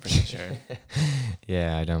weeks ago, I'm pretty sure.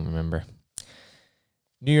 Yeah, I don't remember.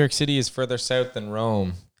 New York City is further south than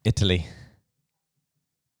Rome, Italy.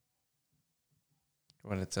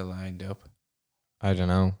 When it's aligned up. I don't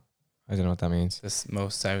know. I don't know what that means. This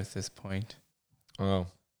most south is point, Oh,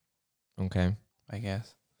 okay. I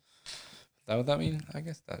guess. Is that what that means? I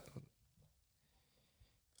guess that.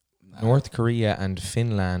 North Korea and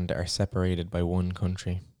Finland are separated by one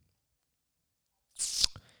country.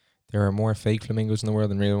 There are more fake flamingos in the world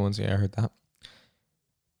than real ones. Yeah, I heard that.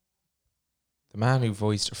 The man who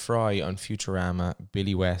voiced Fry on Futurama,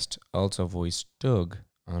 Billy West, also voiced Doug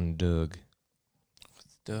on Doug.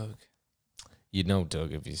 What's Doug? You'd know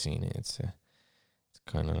Doug if you've seen it. It's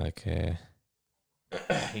kind of like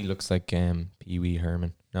he looks like Pee Wee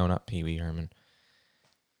Herman. No, not Pee Wee Herman.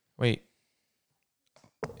 Wait.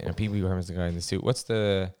 Yeah, Pee Wee Herman's the guy in the suit. What's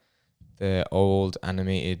the old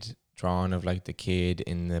animated drawing of like the kid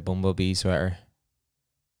in the bumblebee sweater?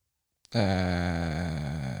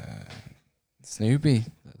 Snoopy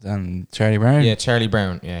and Charlie Brown. Yeah, Charlie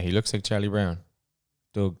Brown. Yeah, he looks like Charlie Brown.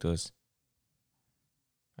 Doug does.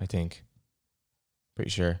 I think.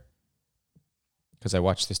 Pretty sure. Because I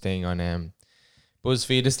watched this thing on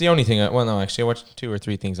BuzzFeed. It's the only thing. Well, no, actually, I watched 2 or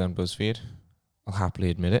 3 things on BuzzFeed. I'll happily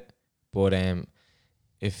admit it. But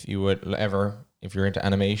if you're into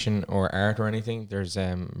animation or art or anything, there's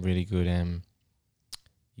really good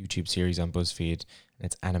YouTube series on BuzzFeed. And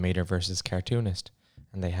it's Animator versus Cartoonist.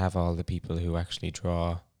 And they have all the people who actually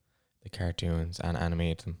draw the cartoons and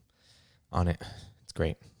animate them on it. It's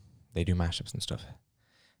great. They do mashups and stuff.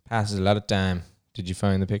 Passes a lot of time. Did you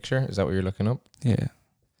find the picture? Is that what you're looking up? Yeah.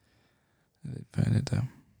 I did find it though.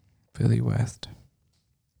 Billy West.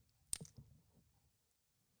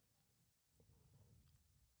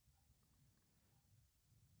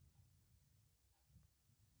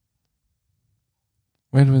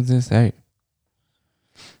 When was this out?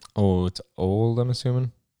 Oh, it's old, I'm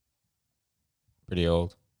assuming. Pretty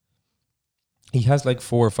old. He has like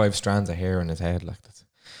 4 or 5 strands of hair on his head. Like that's a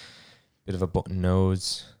bit of a button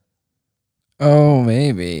nose. Oh,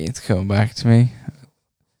 maybe it's coming back to me.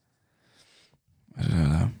 I don't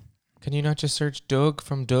know. Can you not just search Doug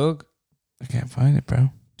from Doug? I can't find it,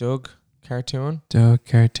 bro. Doug cartoon? Doug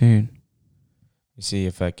cartoon. You see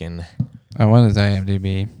if I can What is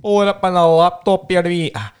IMDb? pull it up on the laptop here to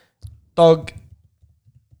be Doug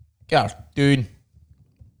cartoon.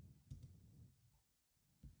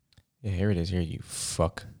 Yeah, here it is. Here, you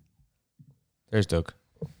fuck. There's Doug.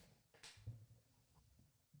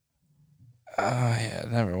 Oh yeah, I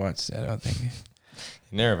never watched it. I don't think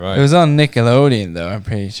Never. It was on Nickelodeon though. I'm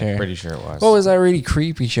pretty sure. Pretty sure it was. What was that really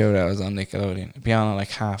creepy show that was on Nickelodeon? It'd be on at like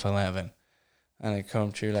 11:30, and it'd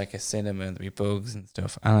come through like a cinema and there'd be bugs and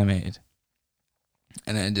stuff animated,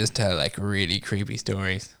 and then just tell like really creepy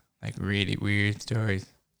stories, like really weird stories.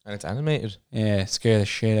 And it's animated. Yeah, scare the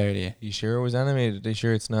shit out of you. You sure it was animated? Are you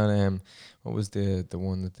sure it's not what was the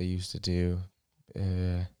one that they used to do?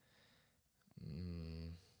 No,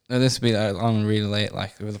 this would be like on really late.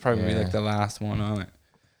 Like it would probably be like the last one on it.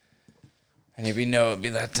 And it'd be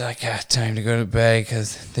that like time to go to bed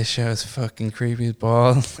because this show is fucking creepy as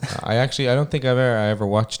balls. I don't think I ever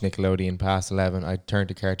watched Nickelodeon past 11. I turned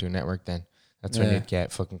to Cartoon Network then. That's when you'd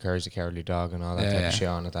get fucking Courage the Cowardly Dog and all that type of shit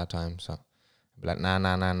on at that time. So I'd be like, nah.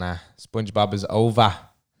 SpongeBob is over.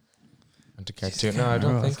 And to Cartoon, no, I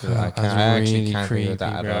don't think of it. I actually can't think of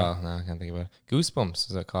that at all. No, I can't think of it.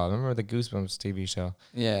 Goosebumps is it called? Remember the Goosebumps TV show?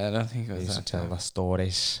 Yeah, I don't think it was. They used to tell the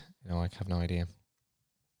stories. I have no idea.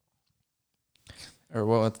 Or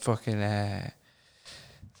what fucking sorry,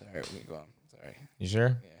 we go on. Sorry. You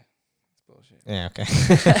sure? Yeah. It's bullshit. Yeah,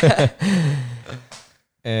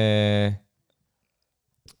 okay.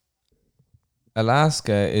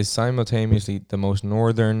 Alaska is simultaneously the most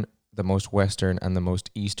northern, the most western, and the most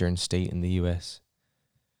eastern state in the US.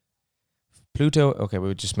 Pluto, okay,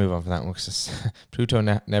 we'll just move on from that one because Pluto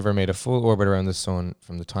never made a full orbit around the sun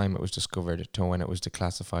from the time it was discovered to when it was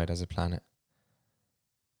declassified as a planet.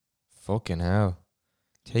 Fucking hell.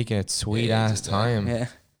 Taking its sweet ass time. Yeah.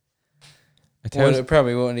 It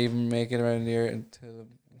probably won't even make it around the Earth until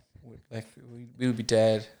we'll be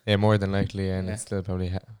dead. Yeah, more than likely, and it still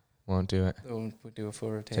probably won't do it. Won't do a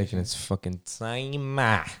full rotation. Taking its fucking time.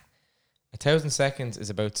 1,000 seconds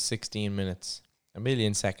is about 16 minutes.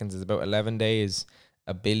 1,000,000 seconds is about 11 days.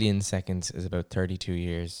 1,000,000,000 seconds is about 32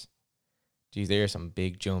 years. Geez, there are some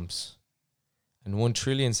big jumps. And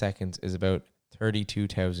 1,000,000,000,000 seconds is about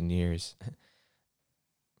 32,000 years.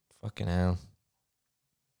 Fucking hell.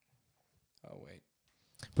 Oh, wait.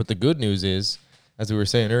 But the good news is, as we were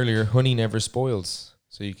saying earlier, honey never spoils.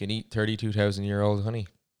 So you can eat 32,000-year-old honey.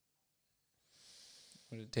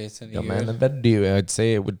 Would it taste any good? good? I'd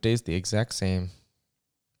say it would taste the exact same.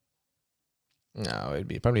 No,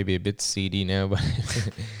 probably be a bit seedy now, but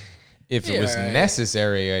if it was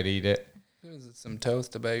necessary, I'd eat it. There's some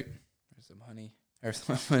toast about, or some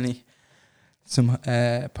honey, some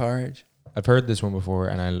porridge. I've heard this one before,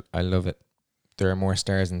 and I love it. There are more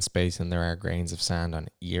stars in space than there are grains of sand on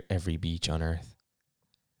every beach on Earth.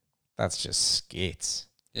 That's just skits.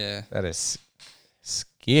 Yeah. That is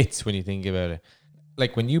skits when you think about it.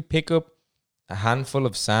 Like when you pick up a handful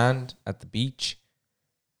of sand at the beach,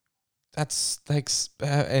 that's like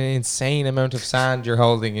an insane amount of sand you're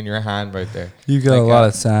holding in your hand right there. You got a lot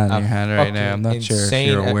of sand in your hand right now. I'm not sure if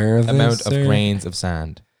you're aware of this. Amount of grains of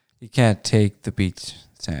sand. You can't take the beach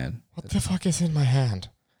sand. What the fuck is in my hand?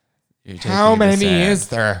 How many is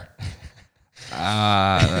there?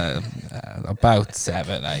 About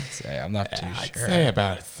 7, I'd say. I'm not too I'd sure. say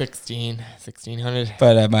about 1,600.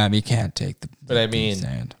 But man, you can't take the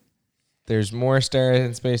sand. There's more stars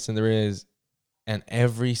in space than there is, and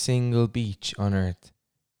every single beach on Earth,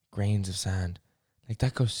 grains of sand. Like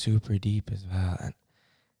that goes super deep as well, and it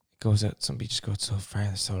goes out. Some beaches go so far,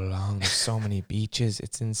 they're so long. There's so many beaches.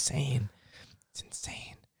 It's insane. It's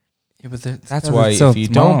insane. Yeah, but that's why if you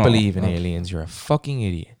don't believe in aliens, you're a fucking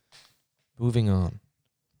idiot. Moving on.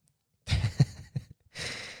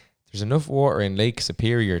 There's enough water in Lake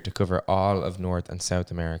Superior to cover all of North and South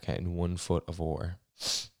America in 1 foot of water.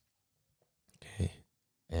 Okay.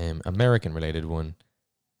 American related one.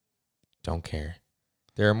 Don't care.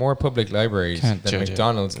 There are more public libraries than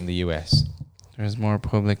McDonald's in the US. There's more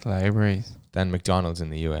public libraries than McDonald's in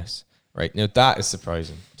the US. Right. Now that is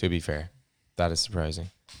surprising, to be fair. That is surprising.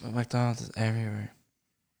 But McDonald's is everywhere.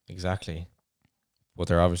 Exactly. But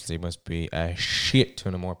there obviously must be a shit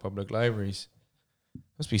ton of more public libraries.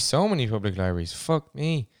 Must be so many public libraries. Fuck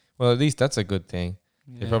me. Well, at least that's a good thing.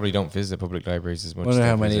 Yeah. They probably don't visit public libraries as much. I wonder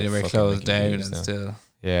how many they were closed down and still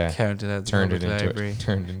counted as turned a public library.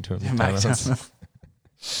 Turned into a McDonald's.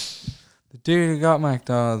 The dude who got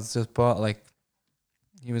McDonald's just bought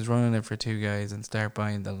he was running it for 2 guys and started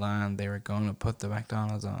buying the land they were going to put the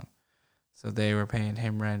McDonald's on. So they were paying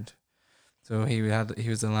him rent. So he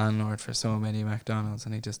was the landlord for so many McDonald's,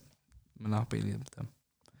 and he just monopolied them.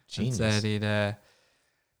 Genius. And said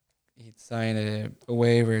he'd sign a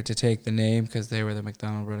waiver to take the name because they were the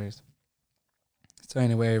McDonald brothers. Sign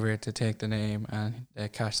a waiver to take the name and a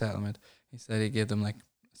cash settlement. He said he'd give them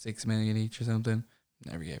 $6 million each or something.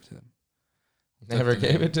 Never gave it to them. Never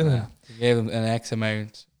gave it to them. He gave them an X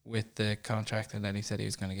amount with the contract, and then he said he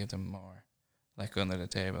was going to give them more. like under the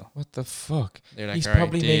table. What the fuck? They're like, He's "All right,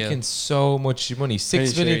 probably deal." making so much money. Pretty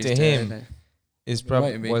 6 million sure to he's him dead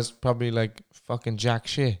now. was probably like fucking jack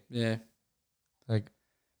shit. Yeah. Like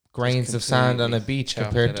grains of sand on a completely beach chopped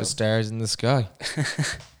compared it to up. stars in the sky.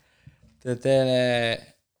 That then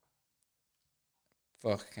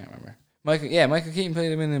fuck, I can't remember. Michael Keaton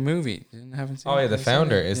played him in the movie. Haven't seen Oh yeah, it? the Have you seen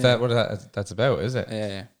founder. it? Is Yeah. that what that's about? Is it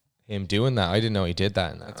Yeah. him doing that? I didn't know he did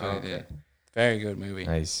that. That's what he did. Very good movie.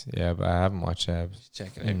 Nice. Yeah, but I haven't watched it.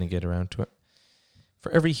 Check it I'm gonna out. get around to it.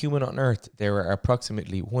 For every human on Earth, there are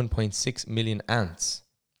approximately 1.6 million ants.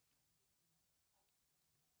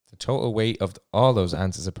 The total weight of all those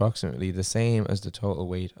ants is approximately the same as the total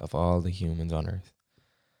weight of all the humans on Earth.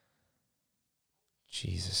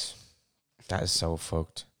 Jesus. That is so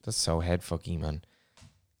fucked. That's so head fucky, man.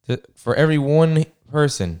 For every one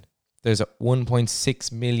person, there's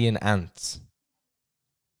 1.6 million ants.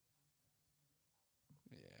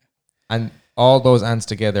 Yeah. And all those ants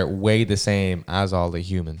together weigh the same as all the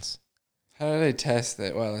humans. How do they test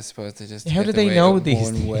it? Well, I suppose they just How get do the they weight know of these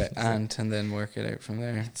one things? ant and then work it out from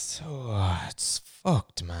there. It's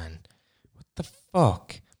fucked, man. What the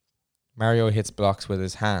fuck? Mario hits blocks with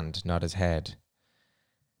his hand, not his head.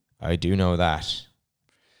 I do know that.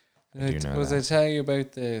 I tell you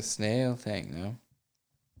about the snail thing? No.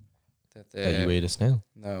 That you ate a snail.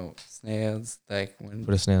 No, snails, like when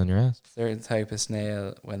Put a snail in your ass. certain type of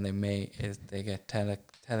snail, when they mate, is they get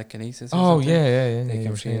telekinesis. Or Oh something. yeah. They you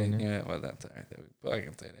can were feel saying, it. yeah. Yeah, well, that's all right. I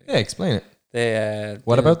can say that. Yeah, explain it. They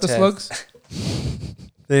What did a about the test. slugs?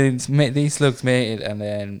 These slugs mated, and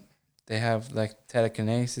then they have like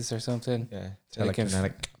telekinesis or something. Yeah, So they can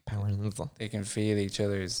telekinetic power. They can feel each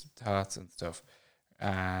other's thoughts and stuff.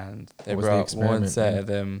 And they What was the brought one experiment, set yeah? of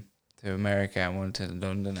them to America and one to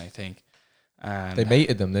London, I think. And They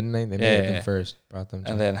mated them, didn't they? They mated them first, brought them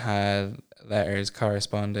to and then had letters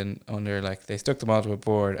corresponding under, like, they stuck them all to a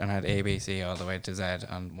board and had ABC all the way to Z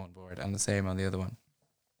on one board and the same on the other one.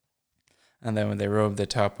 And then when they rubbed the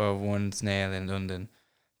top of one snail in London,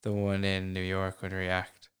 the one in New York would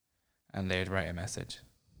react and they'd write a message.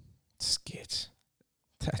 skit.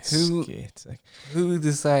 That's Who- skit. Like, Who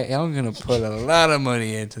decided, I'm going to put a lot of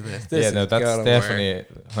money into this. This yeah, has no, that's gotta work. definitely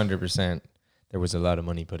 100%. There was a lot of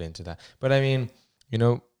money put into that. But I mean, you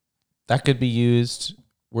know, that could be used.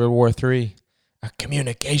 World War III. Our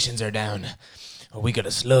communications are down. Oh, we got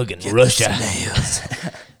a slug in Russia.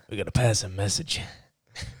 We got to pass a message.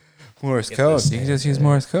 Morse Get code. this You can snail, just use yeah.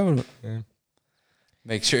 Morse code. Yeah.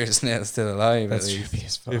 Make sure the snail's still alive. That's at least. trippy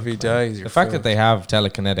as fuck. If he man. dies, you're The fact that fucked. they have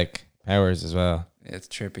telekinetic powers as well, It's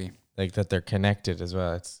trippy. like that they're connected as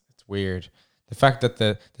well, it's weird. The fact that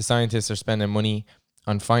the scientists are spending money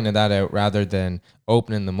on finding that out rather than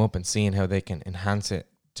opening them up and seeing how they can enhance it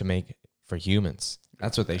to make it for humans.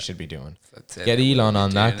 That's what they should be doing. That's it. Get They Elon will be on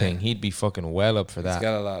that doing thing. it. He'd be fucking well up for He's that.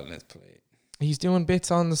 got a lot on his plate. He's doing bits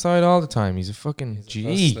on the side all the time. He's a fucking He's a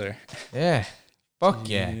G. hustler. Yeah. Fuck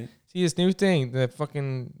G. yeah. See this new thing, the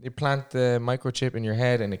fucking, you plant the microchip in your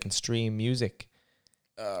head and it can stream music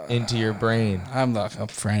into your brain. I'm not up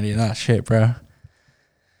for any of that shit, bro.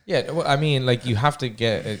 Yeah, well, I mean, like, you have to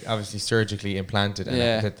get it obviously surgically implanted, and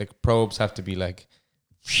Yeah. the probes have to be like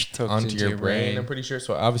Tucked onto into your your brain. brain. I'm pretty sure.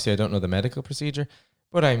 So obviously, I don't know the medical procedure,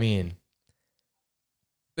 but I mean,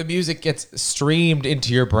 the music gets streamed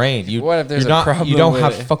into your brain. What if there's you're a not, problem You don't with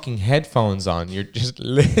have it? fucking headphones on. You're just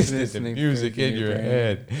listening to Listening music to in your brain.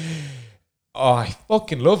 head. Oh, I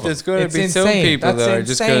fucking love it. There's going It's to be some insane. people That's that are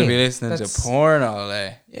just going to insane. be listening That's- to porn all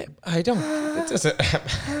day. Yeah, I don't. It doesn't.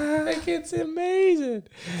 Like, it's amazing.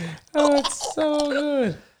 Oh, it's so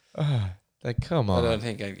good. Like, come I on. don't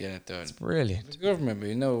think I'd get it done. It's brilliant. The government,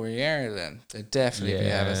 we know where you are then. They definitely be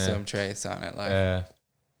having Yeah. some trace on it. Like,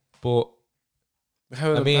 But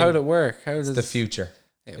how I mean, would it work? How it's does the future.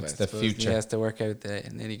 Yeah, It's I the suppose future. He has to work out the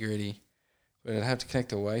nitty gritty. But it'd have to connect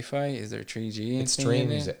to Wi-Fi. Is there 3G? It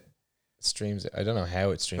streams it. Streams it. I don't know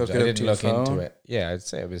how it streams Hook it. it I up to didn't your look into phone. it. Yeah, I'd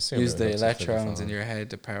say I would assume. Use it the hooks up to electrons in phone. your head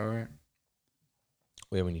to power it.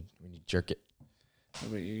 Yeah, when you jerk it.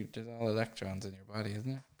 But there's all electrons in your body,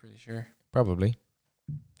 isn't it? Pretty sure. Probably.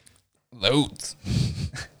 Loads.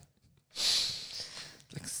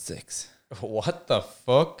 Like 6. What the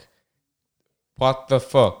fuck? What the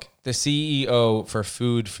fuck? The CEO for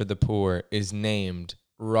Food for the Poor is named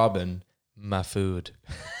Robin Mahfood.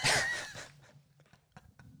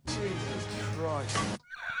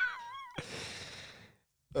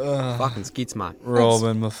 Fucking skeets, man.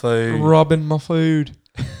 Robin Mahfood. Robin Mahfood.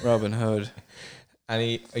 Robin Hood.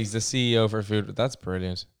 And he's the CEO for Food. That's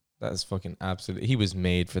brilliant. That is fucking absolutely. He was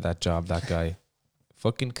made for that job, that guy.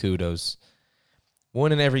 Fucking kudos.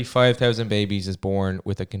 1 in every 5,000 babies is born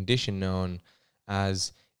with a condition known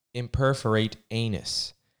as imperforate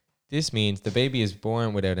anus. This means the baby is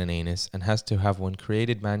born without an anus and has to have one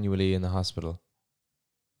created manually in the hospital.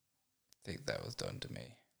 I think that was done to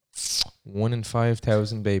me. 1 in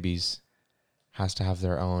 5,000 babies has to have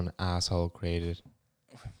their own asshole created.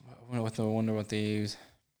 I wonder what they use.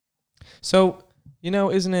 So,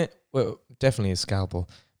 isn't it... Well, definitely a scalpel.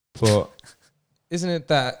 But isn't it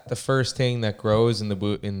that the first thing that grows in the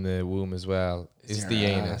womb as well is the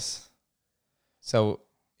anus? So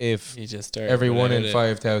if you just start every 1 in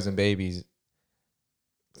 5,000 babies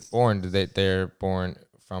born, they're born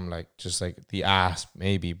from just the ass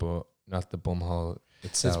maybe, but not the bumhole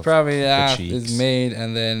itself. It's probably the ass is made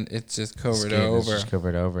and then it's just covered over. It's just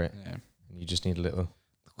covered over it. Yeah. You just need a little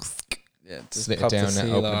just slit it down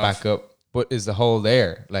and open it back up. But is the hole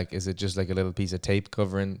there? Is it just a little piece of tape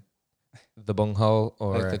covering the bunghole,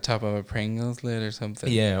 or like the top of a Pringles lid or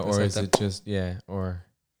something? Yeah, or is it just or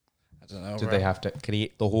I don't know. Do they have to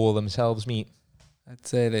create the hole themselves, mate? I'd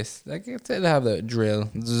say this. I'd say they have the drill.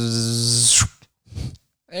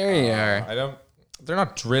 There you are. They're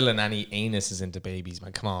not drilling any anuses into babies,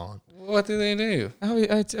 man. Come on. What do they do? I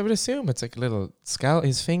would assume it's a little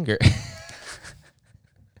his finger.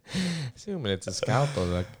 Assuming it's a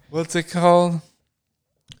scalpel. What's it called?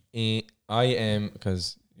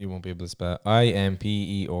 Because you won't be able to spell it.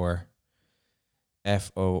 IMPER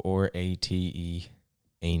FORATE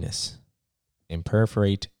anus.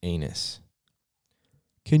 Imperforate anus.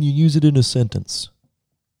 Can you use it in a sentence?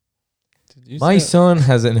 My son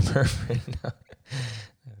has an imperforate. I'm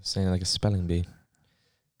saying it like a spelling bee.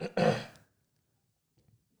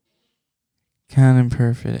 Can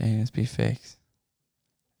imperfect anus be fixed?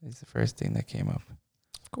 It's the first thing that came up.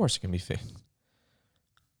 Of course it can be fixed.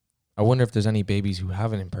 I wonder if there's any babies who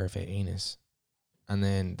have an imperfect anus and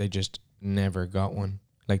then they just never got one.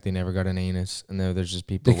 They never got an anus, and now there's just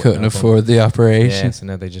people... They couldn't afford the operation. Yeah, so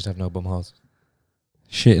now they just have no bum holes.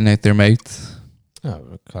 Shitting out their mouths. Oh, it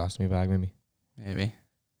would cost me bag, maybe. Maybe.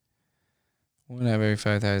 1 out of every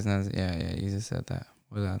 5,000. Yeah, you just said that.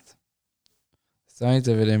 What else? Signs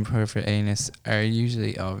of an imperfect anus are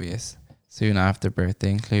usually obvious soon after birth.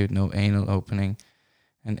 They include no anal opening,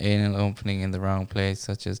 an anal opening in the wrong place,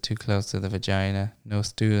 such as too close to the vagina, no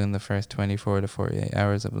stool in the first 24 to 48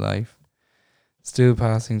 hours of life, stool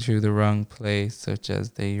passing through the wrong place, such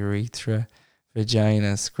as the urethra,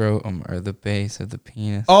 vagina, scrotum, or the base of the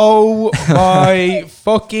penis. Oh my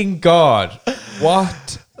fucking God.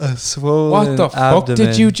 What? A swollen What the fuck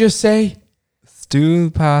did you just say? Stool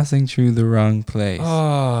passing through the wrong place,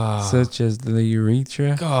 Oh, such as the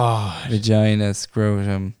urethra, God. vagina,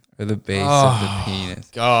 scrotum, or the base of the penis.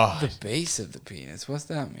 God. The base of the penis? What's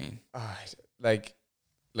that mean? Like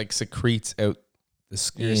secretes out the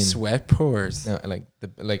skin. Your sweat pores. No,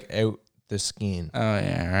 out the skin. Oh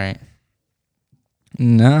yeah, right.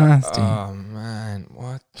 Nasty. Oh man,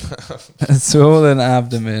 what? A swollen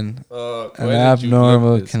abdomen, Why an did you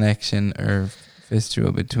abnormal look this? connection or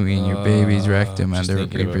fistula between your baby's rectum and just the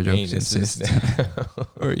thinking about reproductive anuses system, now.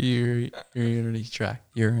 or urinary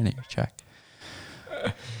tract.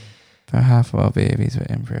 For half of all babies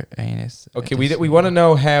with imperfect anus. Okay, we want to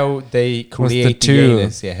know how they create the tool?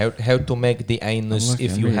 anus. Yeah, how to make the anus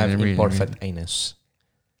if you have imperfect anus.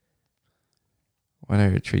 What are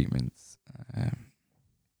your treatments?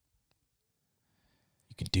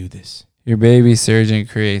 You can do this. Your baby surgeon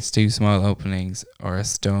creates 2 small openings or a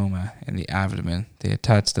stoma in the abdomen. They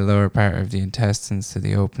attach the lower part of the intestines to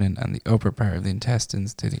the opening and the upper part of the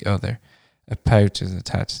intestines to the other. A pouch is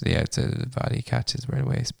attached to the outside of the body, catches the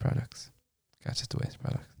waste products.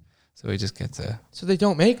 So he just gets a... So they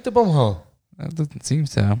don't make the bumhole? That doesn't seem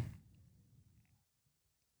so.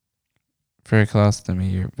 For a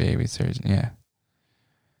colostomy, your baby surgeon, yeah.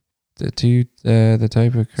 The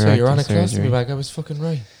type of corrective So you're on a surgery. colostomy bag. I was fucking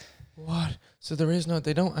right. What? So there is no...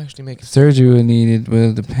 They don't actually make... Surgery needed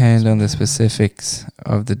will depend on the specifics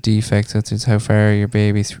of the defect, such as how far your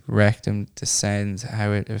baby's rectum descends,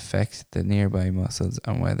 how it affects the nearby muscles,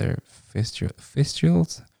 and whether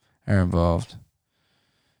fistulas are involved.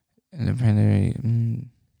 Independently, when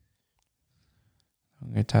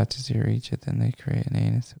it attaches to your urethra, then they create an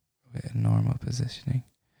anus with a normal positioning.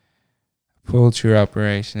 Pull-through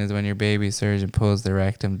operation is when your baby surgeon pulls the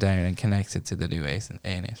rectum down and connects it to the new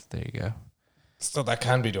anus. There you go. So that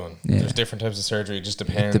can be done. Yeah. There's different types of surgery. It just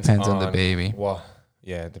depends. It depends on the baby. What?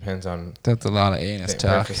 Yeah, it depends on... That's a lot of anus the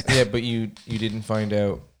talk. purpose. Yeah, but you didn't find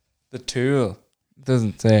out... The tool. It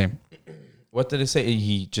doesn't say. What did it say?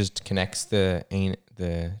 He just connects the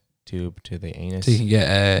tube to the anus. So you can get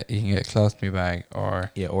a colostomy bag, or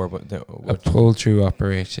Yeah, or a pull-through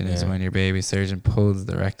operation is Yeah. when your baby surgeon pulls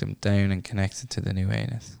the rectum down and connects it to the new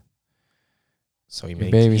anus. So Your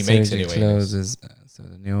baby he makes surgery it anyway. closes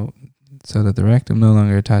so that the rectum no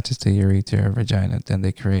longer attaches to your urethra or vagina. Then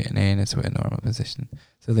they create an anus with a normal position.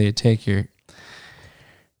 So they take your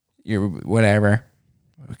whatever.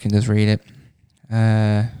 We can just read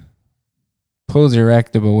it. Pulls your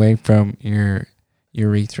rectum away from your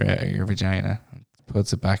urethra or your vagina,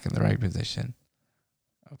 puts it back in the right position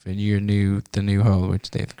of the new hole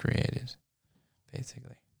which they've created.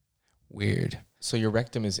 Basically, weird. So your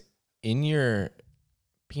rectum is in your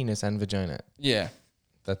penis and vagina. Yeah.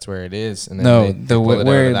 That's where it is. And then they pull it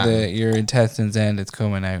where out of that. your intestines end, it's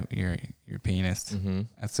coming out your penis, Mm-hmm.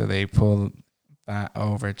 and so they pull that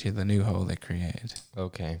over to the new hole they created.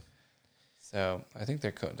 Okay. So I think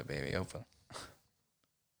they're cutting the baby open.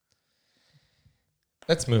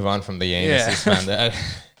 Let's move on from the anuses, man.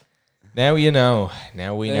 Now you know.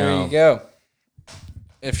 Now we know. There you go.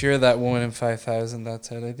 If you're that 1 in 5,000, that's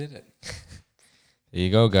how they did it. There you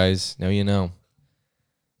go, guys. Now you know.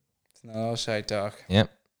 It's not all shite talk. Yep.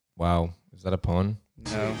 Wow. Is that a pun?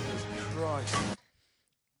 No.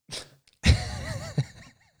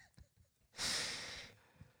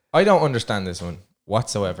 I don't understand this one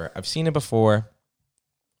whatsoever. I've seen it before.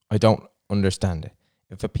 I don't understand it.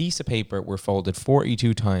 If a piece of paper were folded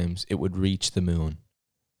 42 times, it would reach the moon.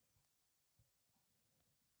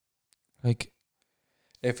 Like,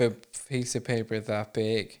 If a piece of paper that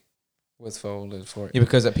big was folded for yeah,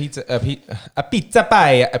 because a piece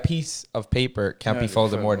of paper can't be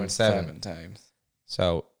folded more than seven times.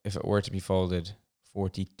 So if it were to be folded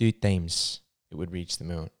 42 times, it would reach the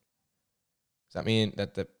moon. Does that mean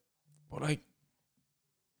that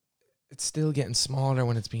it's still getting smaller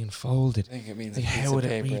when it's being folded? I think it means Like, a piece how of would it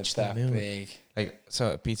paper reach that the moon? big. Like,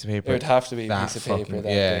 so a piece of paper. It would have to be a that piece of paper fucking- that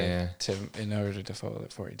yeah, big in order to fold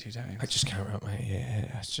it 42 times. I just can't wrap my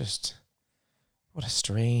head. It's just, what a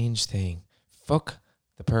strange thing. Fuck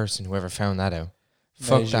the person, whoever found that out.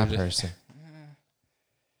 Fuck that Measured it. person.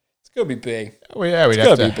 It's gonna be big. Oh yeah, we'd It's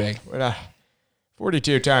have gotta to. be big. We'd,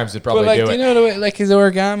 42 times would probably But like, do do it. you know the way, like, is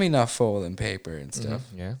origami not folding paper and stuff?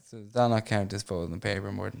 Mhm, yeah. So does that not count as folding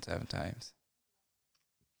paper more than 7 times?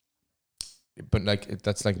 But like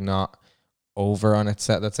that's like not over on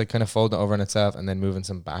itself. That's like kind of folding over on itself and then moving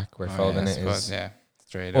some back. Where folding I it suppose, is yeah,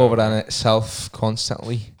 straight over on itself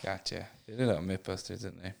constantly. Gotcha. They did it on Mythbusters,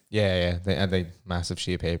 didn't they? Yeah. They had a massive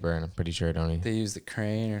sheet of paper, and I'm pretty sure it only. They used the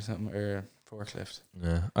crane or something, or forklift.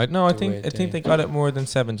 Yeah. I The think way I think they got it more than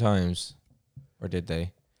 7 times, or did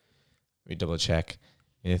they? We double check.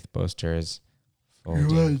 Mythbusters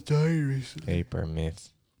folding paper myth.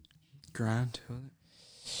 Grand, wasn't it?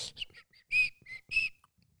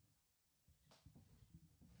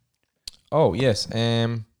 Oh yes.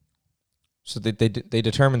 So they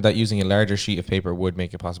determined that using a larger sheet of paper would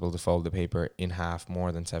make it possible to fold the paper in half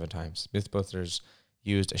more than 7 times. Mythbusters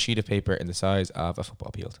used a sheet of paper in the size of a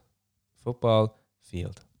football field. Football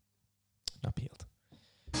field, not peeled.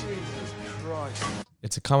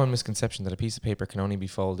 It's a common misconception that a piece of paper can only be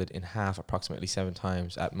folded in half approximately 7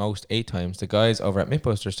 times, at most 8 times. The guys over at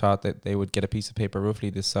Mythbusters thought that they would get a piece of paper roughly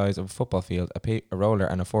the size of a football field, a roller,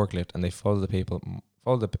 and a forklift, and they folded the paper.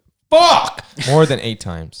 Fuck! More than 8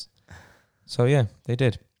 times. So yeah, they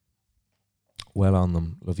did. Well on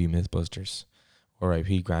them. Love you, Mythbusters.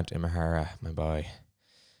 R.I.P. Grant Imahara, my boy.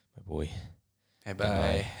 Hey,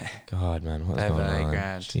 bye. God, man, what's Bye going bye, on?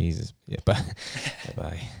 Grant. Jesus. Yeah, bye.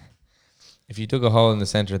 Bye. If you dug a hole in the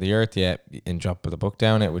center of the earth, and dropped the book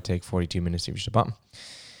down, it would take 42 minutes to reach the bottom.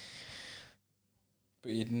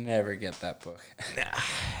 But you'd never get that book. Nah,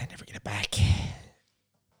 I never get it back.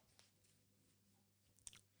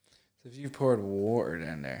 So if you poured water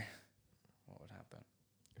down there, what would happen?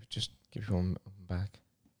 Just give you one back.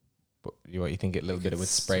 But you think it a little bit of it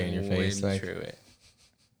spray in your face, Swim like. through it.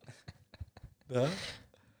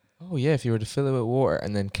 Oh yeah, if you were to fill it with water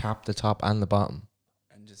and then cap the top and the bottom,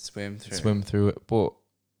 And just swim through. swim through it. But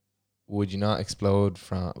would you not explode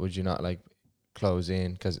from? Would you not like close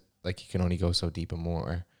in? Because like you can only go so deep in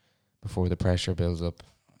water before the pressure builds up,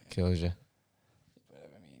 kills you.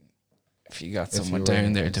 If you got If you someone were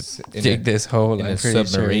down there in to a- dig this hole, in I'm a pretty sure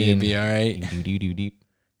submarine. you'd be alright. Deep,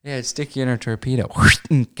 Yeah, it'd stick you in a torpedo.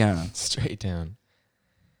 Gone. straight down.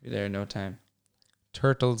 Be there in no time.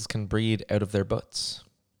 Turtles can breathe out of their butts.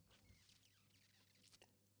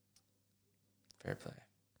 Fair play.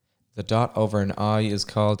 The dot over an I is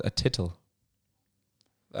called a tittle.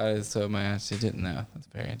 That is something I actually didn't know. That's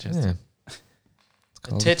very interesting. Yeah. It's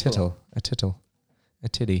called a tittle. tittle. A tittle. A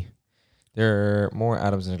titty. There are more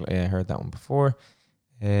atoms in it. Yeah, I heard that one before.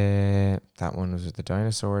 That one was with the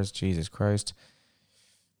dinosaurs. Jesus Christ.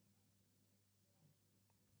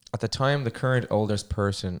 At the time the current oldest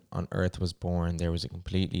person on Earth was born, there was a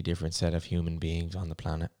completely different set of human beings on the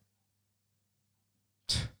planet.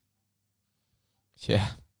 Yeah.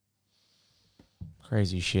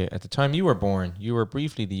 Crazy shit. At the time you were born, you were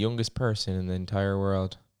briefly the youngest person in the entire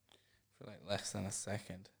world. For like less than a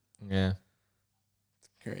second. Yeah. It's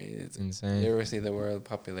crazy. It's insane. You ever see the world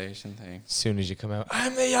population thing? As soon as you come out,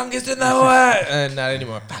 I'm the youngest in the world. And not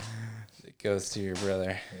anymore. It goes to your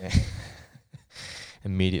brother. Yeah.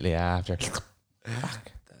 Immediately after. That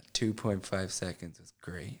 2.5 seconds was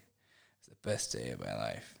great. It's the best day of my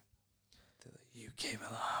life. Till you came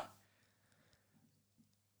along.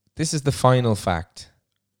 This is the final fact.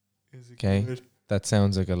 Is it Okay. good? That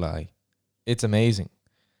sounds like a lie. It's amazing.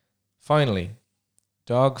 Finally,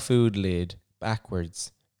 dog food lid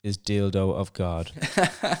backwards is dildo of God.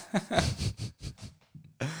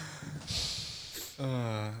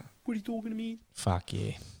 What are you talking to me? Fuck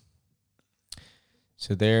yeah.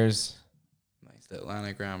 So there's, Nice little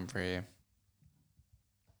anagram for you.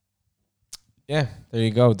 yeah, there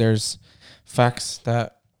you go. There's facts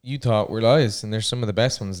that you thought were lies, and there's some of the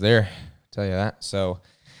best ones there. I'll tell you that. So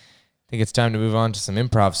I think it's time to move on to some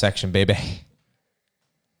improv section, baby.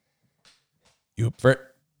 You up for it?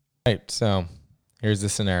 Right, so here's the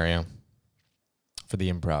scenario for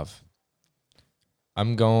the improv.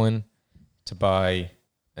 I'm going to buy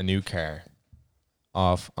a new car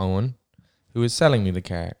off Owen, who is selling me the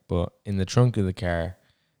car, but in the trunk of the car,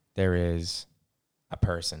 there is a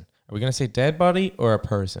person. Are we going to say dead body or a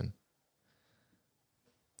person?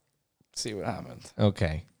 See what happens.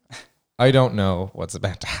 Okay. I don't know what's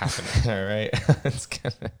about to happen, all right? It's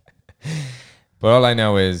gonna, but all I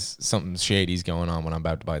know is something shady's going on when I'm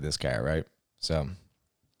about to buy this car, right? So,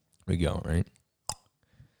 we go, right?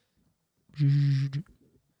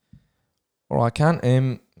 Oh, I can't,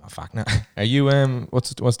 oh, fuck, no. Are you,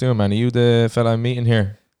 what's doing, man? Are you the fella I'm meeting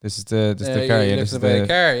here? This is the car, yeah? This is the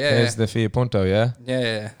car, yeah. There's the Fiat Punto, yeah?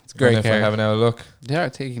 Yeah. It's a great If I car. have another look. Yeah,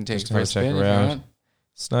 you can take Just it for have a a check spin if you around. want.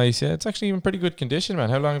 It's nice, yeah. It's actually in pretty good condition, man.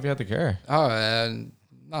 How long have you had the car? Oh,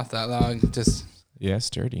 not that long. Just Yeah,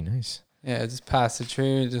 sturdy, nice. yeah, just pass it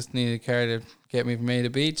through. Just need a car to get me from A to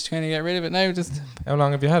B. Just trying to get rid of it now. Just How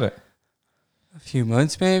long have you had it? a few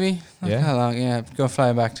months, maybe. Not Yeah? that long. Yeah, go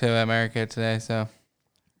flying back to America today. So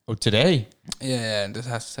Oh, today? yeah, and just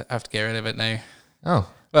have to get rid of it now. Oh,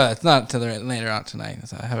 Well, it's not till later on tonight.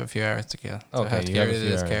 So I have a few hours to kill. So I Okay, have to you get have a rid of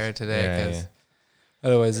few this car hours. today Yeah, because yeah.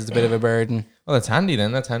 otherwise it's a bit of a burden. well, that's handy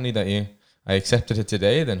then. That's handy that I accepted it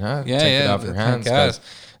today then, huh? Yeah, Take it yeah, off your thank hands. God. 'Cause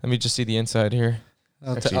let me just see the inside here.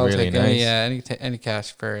 I'll, Actually I'll really take nice. any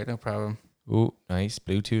cash for it, no problem. Ooh, nice.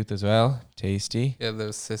 Bluetooth as well. Tasty. Yeah,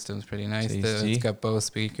 the system's pretty nice. Tasty. It's got both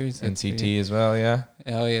speakers. It's NCT as well, yeah.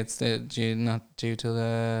 Oh yeah, it's not due till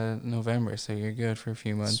November, so you're good for a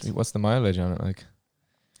few months. Sweet. What's the mileage on it like?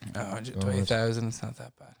 Oh, 120,000. It's not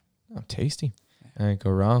that bad. Oh, tasty. I ain't go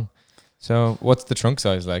wrong. So what's the trunk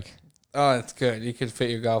size like? Oh, it's good. You could fit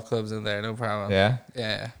your golf clubs in there, no problem. Yeah?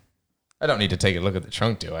 Yeah. I don't need to take a look at the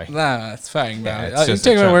trunk, do I? Nah, it's fine, Yeah, man. it's You just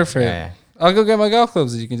take a my trunk. word for it. Yeah. I'll go get my golf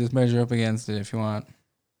clubs. You can just measure up against it if you want.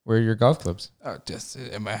 Where are your golf clubs? Oh, just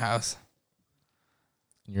in my house.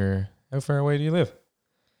 How far away do you live?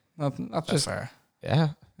 Not that Just- far. Yeah.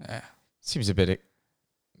 Yeah. Seems a bit.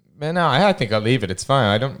 Man, no, I think I'll leave it. It's fine.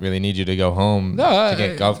 I don't really need you to go home to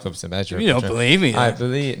get golf clubs to measure. You don't believe me. I then.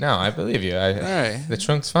 believe. No, I believe you. All right. The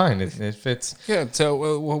trunk's fine. It fits. Good. So,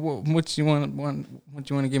 what do you want? What do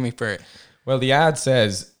you want to give me for it? Well, the ad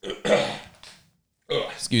says.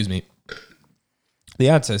 Excuse me. The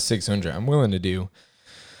ad says 600. I'm willing to do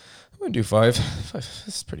 5. This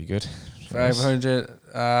is pretty good. 500.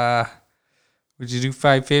 Would you do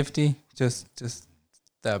 550? Just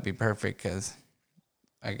that would be perfect because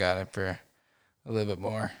I got it for a little bit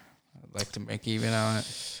more. I'd like to make even on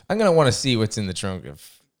it. I'm gonna want to see what's in the trunk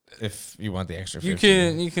if you want the extra. 50.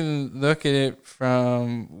 You can look at it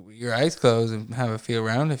from your eyes closed and have a feel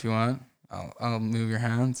around if you want. I'll move your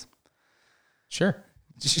hands. Sure.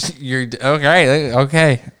 You're okay.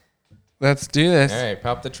 Okay, let's do this. All right,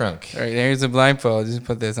 pop the trunk. All right, here's a blindfold. Just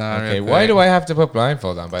put this on. Okay, real why quick. do I have to put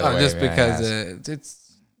blindfold on? By the way, Just may I because ask? it's.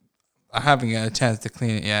 I haven't got a chance to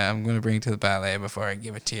clean it yet. I'm going to bring it to the ballet before I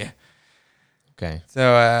give it to you. Okay, So,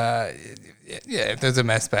 yeah, if there's a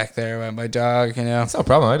mess back there with my dog, you know. it's no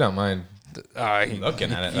problem. I don't mind. He,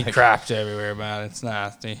 looking at it, He like- crapped everywhere, man. It's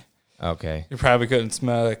nasty. Okay, You probably couldn't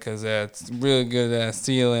smell it because it's really good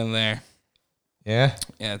seal in there. yeah.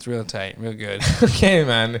 Yeah, it's real tight, real good. Okay,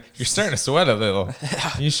 man, you're starting to sweat a little.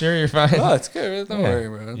 You sure you're fine? Oh, it's good. Don't Yeah. worry,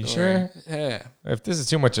 bro. You Don't sure? worry. Yeah. If this is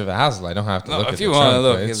too much of a hassle, I don't have to No, look if at you the wanna trunk,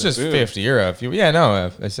 look but at it's the just food. €50. If you, yeah,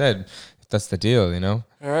 no, I said That's the deal, you know.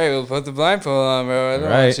 All right, we'll put the blindfold on, bro. I don't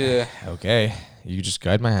Right. want you to. Okay, you just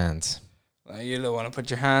guide my hands. Well, you don't want to put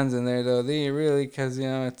your hands in there, though, do you? Really? Because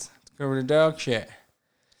it's covered in dog shit.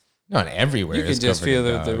 Not everywhere. You can it's just covered feel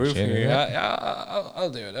in the dog roof shit, here. yeah. I'll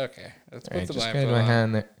do it. Okay. Let's put Right, the just guide blindfold my on.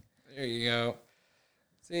 hand there. There you go.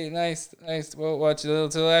 See, nice. Well, watch a little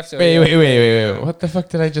to the left. Wait. What the fuck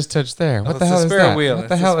did I just touch there? What the hell is that? Wheel. What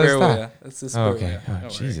the hell is that? It's the spare Okay. wheel. Oh, Don't worry.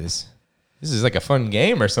 Jesus. This is like a fun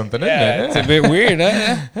game or something, Yeah, isn't it's it? a bit weird,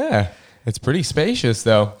 huh? Yeah. It's pretty spacious,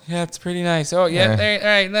 though. Yeah, it's pretty nice. Oh, yeah. Yeah. All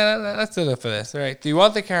right. No, that's enough for this. All right. Do you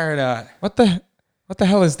want the car or not? What the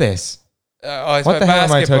hell is this? It's What my the hell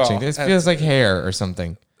am I basketball. touching? This feels like hair or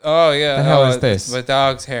something. Oh, yeah. The hell is it's this? My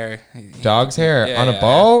dog's hair. Dog's hair Yeah, on a yeah,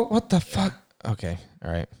 ball? What the fuck? Okay.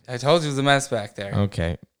 All right. I told you it was a mess back there.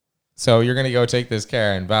 Okay. So you're going to go take this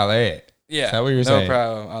car and valet it. Yeah. Is that what you're no saying? No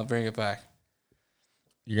problem. I'll bring it back.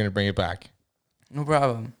 You're going to bring it back. No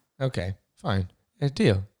problem. Okay. Fine. A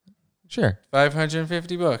deal. Sure.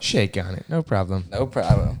 $550. Shake on it. No problem. No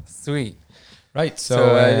problem. Sweet. Right.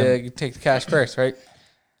 So I take the cash first, right?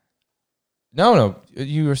 No.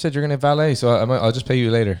 You said you're going to valet, so I'll just pay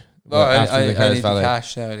you later. Well, after I the car's need the valet.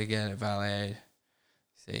 cash now to get it valeted.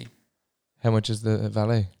 See. How much is the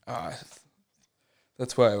valet?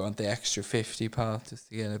 That's why I want the extra 50, pal, just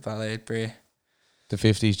to get it valeted for you. The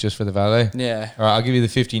 50 is just for the valet? Yeah. All right, I'll give you the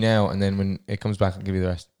 50 now, and then when it comes back, I'll give you the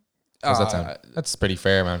rest. How's that sound? That's pretty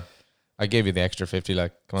fair, man. I gave you the extra 50,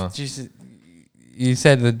 like, come on. Jesus, you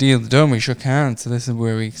said the deal's done. We shook hands, so this is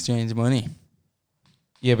where we exchange money.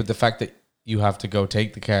 Yeah, but the fact that you have to go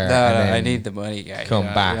take the car No, and then I need the money, guy. come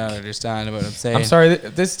back. You don't understand what I'm saying. I'm sorry,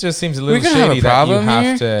 this just seems a little We're gonna have a shady that you problem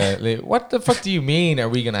have to... What the fuck do you mean, are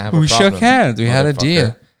we going to have a We problem? shook hands. We had a motherfucker?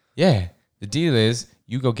 deal. Yeah, the deal is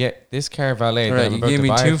you go get this car valet. All that right, I'm you about give to me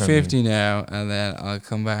buy from you. $250 now, and then I'll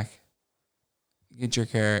come back, get your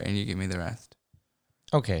car, and you give me the rest.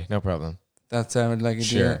 Okay, no problem. That sounded like a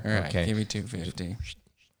Sure, deal. All right, okay. give me $250.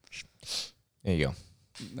 There you go.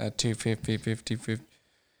 That $250, $50.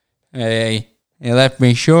 Hey, you left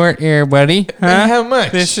me short here, buddy. Huh? How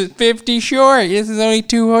much? This is $50 short. This is only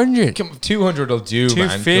 $200. Come, 200 will do,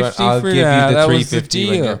 man. $250 I'll for give you that. the That was the 350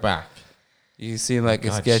 when deal. you're back. You seem like a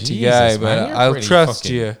God, sketchy Jesus, guy, man, but you're I'll pretty trust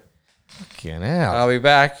fucking- you. Fucking hell. I'll be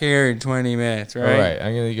back here in 20 minutes, right? All right,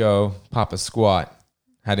 I'm going to go pop a squat.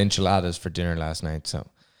 Had enchiladas for dinner last night, so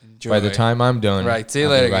Enjoy. by the time I'm done, Right, see you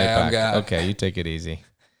I'll be later, guy. I'm back. gone. Okay, you take it easy.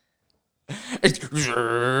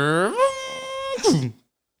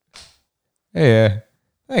 Hey,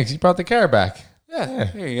 thanks. You brought the car back. Yeah,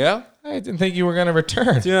 here you go. I didn't think you were going to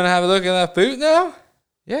return. Do you want to have a look at that boot now?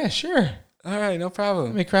 Yeah, sure. All right, no Let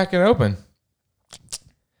problem. me crack it open.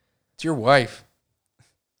 It's your wife.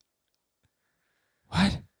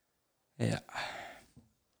 What? Yeah.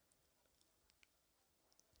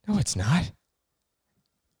 No, it's not.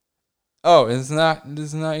 Oh, this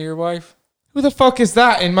is not your wife? Who the fuck is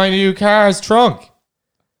that in my new car's trunk?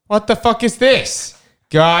 What the fuck is this?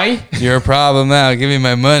 Guy? Your problem now. Give me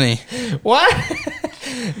my money. What?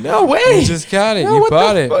 No way. You just got it. No, You what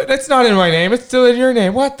bought the it. fu- That's not in my name. It's still in your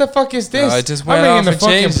name. What the fuck is this? No, I just I'm went ringing off the and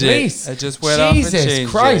fucking changed it. police. I just went off and Jesus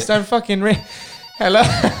changed Christ! it. I'm fucking Hello.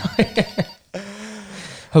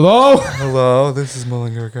 Hello. Hello, this is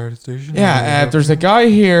Mullingar Guard Station. Yeah, there's a guy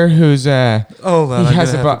here who's Hold on, he I'm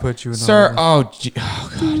has gonna about have to put you in sir. hold. Oh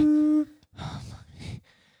god.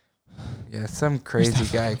 Yeah, some crazy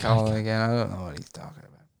guy calling again. I don't know what he's talking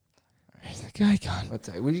about. Where's that guy gone? What's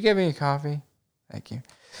that? Would you get me a coffee? Thank you.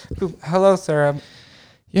 Hello, sir.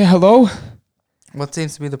 Yeah, hello. What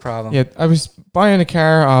seems to be the problem? Yeah, I was buying a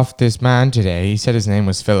car off this man today. He said his name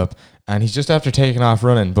was Philip, and he's just after taking off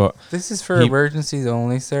running. But This is for He- emergencies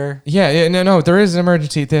only, sir. yeah, no, there is an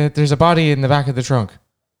emergency. There's a body in the back of the trunk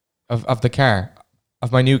of the car,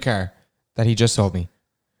 of my new car that he just sold me.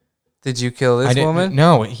 Did you kill I this didn't- woman?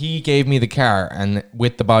 No, he gave me the car and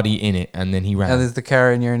with the body in it, and then he ran. And is the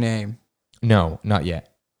car in your name? No, not yet.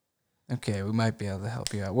 Okay, we might be able to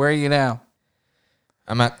help you out. Where are you now?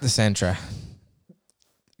 I'm at the Centra.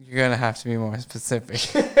 You're gonna have to be more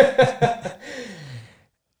specific.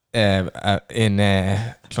 In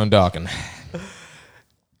Clondalkin.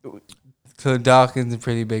 So Dawkins a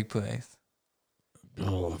pretty big place.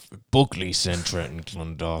 Oh, Buckley Centre in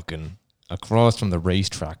Clondalkin. Across from the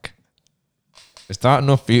racetrack. Is that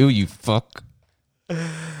enough for you, you fuck?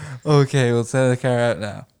 Okay, we'll send the car out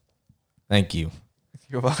now. Thank you.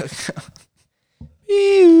 You're welcome.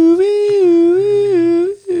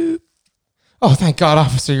 Oh, thank God,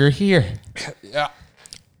 officer, you're here. Yeah.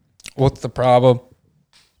 What's the problem?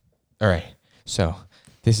 All right. So,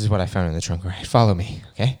 this is what I found in the trunk. All right, follow me,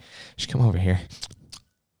 okay? Just come over here.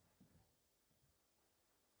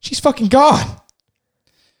 She's fucking gone.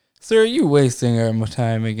 Sir, are you wasting our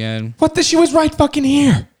time again? What the? She was right fucking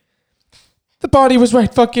here. The body was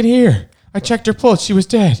right fucking here. I checked her pulse. She was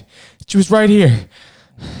dead. She was right here.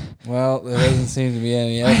 Well, there doesn't seem to be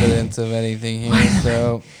any evidence of anything here,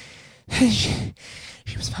 so she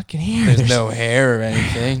was fucking here. there's no hair or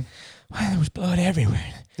anything. Why, there was blood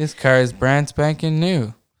everywhere. This car is brand spanking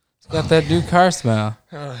new. It's got that new car smell.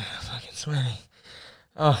 Oh, fucking sweaty.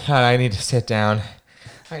 Oh, God, I need to sit down.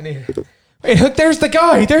 Wait, look, there's the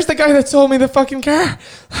guy. There's the guy that sold me the fucking car.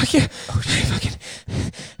 Look, yeah. Oh, shit,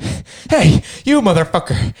 fucking. Hey, you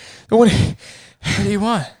motherfucker. The one. What do you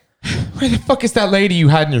want? Where the fuck is that lady you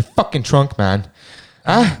had in your fucking trunk, man?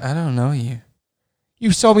 Huh? I don't know you.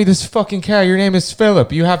 You sold me this fucking car. Your name is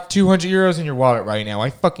Philip. You have 200 euros in your wallet right now. I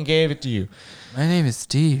fucking gave it to you. My name is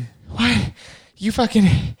Steve. What? You fucking...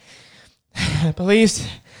 Please,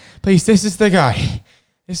 this is the guy.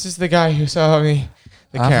 This is the guy who sold me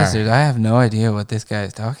the Officer, car. I have no idea what this guy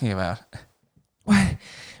is talking about. What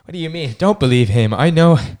do you mean? Don't believe him. I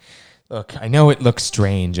know... Look, I know it looks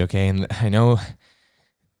strange, okay? And I know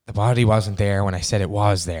the body wasn't there when I said it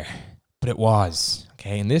was there. But it was,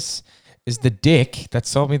 okay? And this is the dick that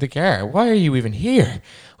sold me the car. Why are you even here?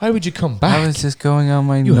 Why would you come back? I was just going on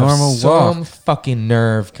my You normal have some walk. fucking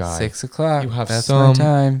nerve, guy. 6 o'clock. You have That's some my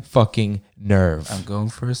time. fucking nerve. I'm going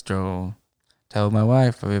for a stroll. Tell my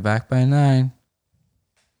wife I'll be back by 9.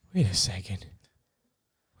 Wait a second.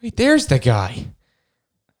 Wait, there's the guy.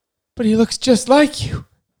 But he looks just like you.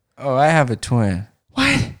 Oh, I have a twin.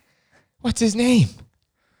 What? What's his name?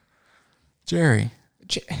 Jerry.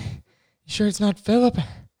 You sure it's not Philip?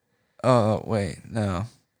 Oh, wait. No.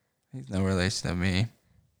 He's no relation to me.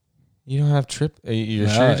 You don't have Trip? You're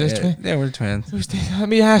No, sure you're just yeah, twin? yeah, we're twins. Who's this? Let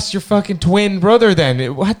me ask your fucking twin brother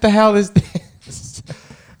then. What the hell is this?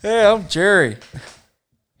 Hey, I'm Jerry.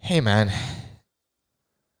 Hey, man.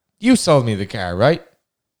 You sold me the car, right?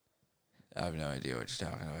 I have no idea what you're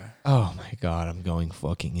talking about. Oh, my God. I'm going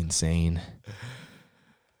fucking insane.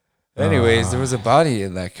 Anyways, there was a body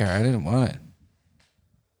in that car. I didn't want it.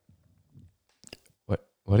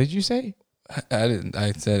 What did you say? I didn't.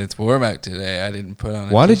 I said it's warm out today. I didn't put on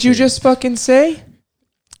a What did you t-shirt. just fucking say?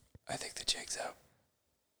 I think the jig's up.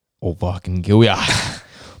 Oh, fucking go ya.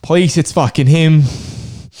 Police, it's fucking him.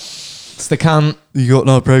 It's the cunt. You got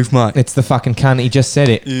no proof, mate. It's the fucking cunt. He just said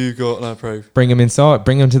it. You got no proof. Bring him inside.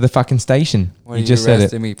 Bring him to the fucking station. What You are just you said it.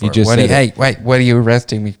 arresting me for? You just What said it. Hey, wait. What are you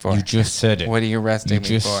arresting me for? You just said it. What are you arresting You me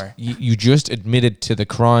just for? you just admitted to the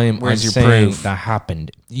crime. Where's I'm your saying proof? that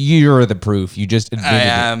happened. You're the proof. You just admitted I it.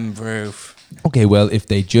 am proof. Okay, well, if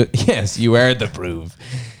they just yes, you are the proof.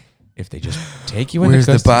 If they just take you into Where's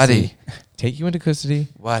the custody, body? take you into custody,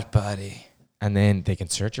 What body? and then they can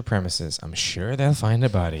search your premises. I'm sure they'll find a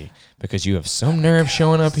body because you have some nerve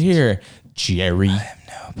showing up here, Jerry. I am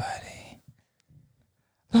nobody.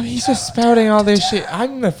 No, he's just spouting all this shit.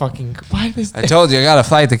 I'm the fucking. Why is I told you I got a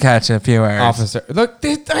flight to catch in a few hours. officer? Look,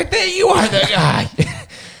 there you are, the guy.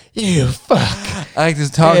 You fuck. I was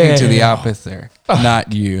talking to the Yeah. officer,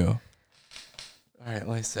 not you. All right,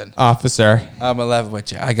 listen. Officer, I'm 11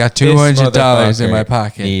 with you. I got this $200 in my motherfucker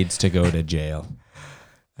pocket. needs to go to jail.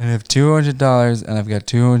 I have $200 and I've got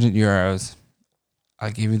 200 euros.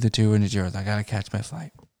 I'll give you the 200 euros. I gotta catch my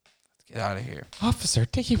flight. Let's get out of here. Officer,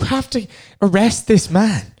 you have to arrest this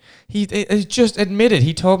man. He just admitted.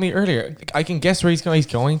 He told me earlier. I can guess where he's going. He's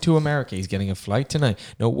going to America. He's getting a flight tonight.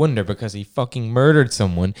 No wonder, because he fucking murdered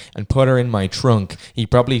someone and put her in my trunk. He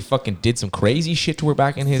probably fucking did some crazy shit to her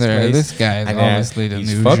back in his place. This guy is And, obviously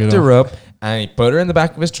he's delusional. fucked her up and he put her in the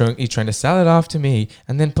back of his trunk. He's trying to sell it off to me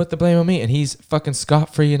and then put the blame on me. And he's fucking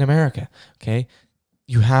scot-free in America. Okay?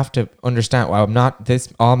 You have to understand. Well, I'm not.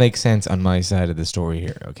 This all makes sense on my side of the story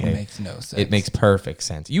here. Okay? It makes no sense. It makes perfect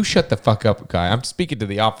sense. You shut the fuck up, guy. I'm speaking to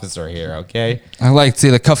the officer here, okay? I like to see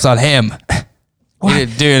the cuffs on him. He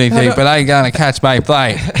didn't do anything, No. but I gotta catch my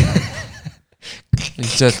flight.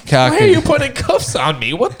 He's just Why are cocky. you putting cuffs on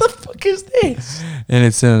me? What the fuck is this? And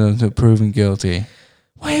it's him to proven guilty.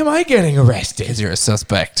 Why am I getting arrested? Because you're a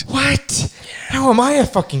suspect. What? How am I a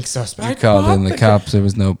fucking suspect? You I called in robbed the cops. There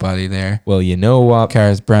was nobody there. Well, you know what?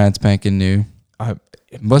 Car's brand spanking new.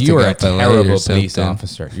 Must You have are a got the terrible laters police then.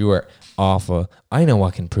 officer. You are awful. I know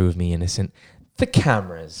what can prove me innocent. The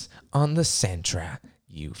cameras on the Sentra.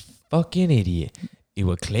 You fucking idiot. You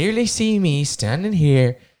will clearly see me standing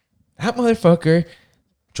here. That motherfucker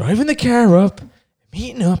driving the car up,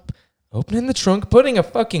 meeting up, opening the trunk, putting a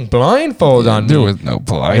fucking blindfold on There me. was no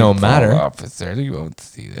blindfold, matter. officer. You won't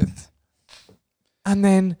see this. And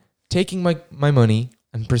then taking my money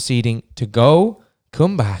and proceeding to go,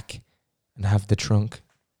 come back, and have the trunk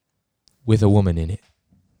with a woman in it.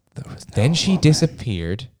 There was no Then she woman.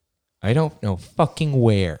 disappeared. I don't know fucking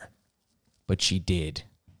where, but she did.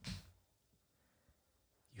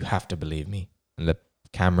 You have to believe me. And the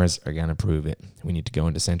cameras are going to prove it. We need to go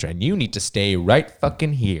into center. And you need to stay right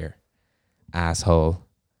fucking here, asshole.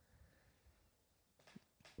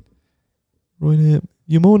 Right,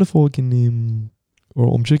 you mind if I can,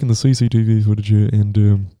 or I'm checking the CCTV footage here,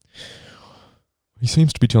 and he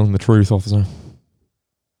seems to be telling the truth, officer.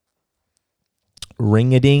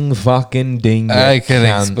 Ring-a-ding fucking ding. I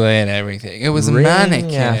can explain everything. It was a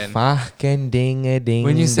mannequin. Fucking ding-a-ding.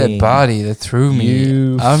 When you said body, that threw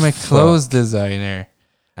me. I'm a clothes designer.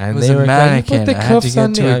 And it was they a were mannequin. the I had to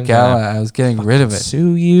get to a gala. I was getting rid of it.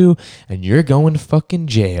 Sue you, and you're going to fucking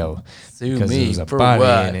jail. Sue because me there was a for body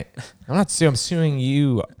what? in it. I'm suing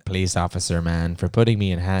you, police officer, man, for putting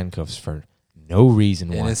me in handcuffs for no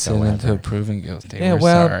reason Innocent whatsoever. until proven guilty. Yeah, We're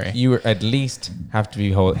well, sorry. you were at least have to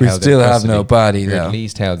be held. We held still in have custody. no body, You're though. at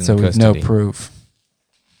least held in So we've no custody. proof.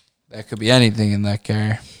 That could be anything in that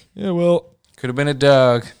car. Yeah, well, Could have been a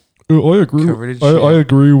dog. I agree. Covered in I shit.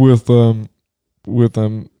 agree with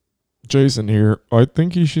Jason here. I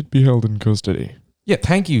think he should be held in custody. Yeah,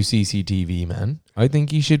 thank you, CCTV, man. I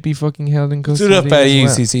think he should be fucking held in custody. Stood up at as you,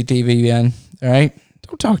 well. CCTV, man. All right?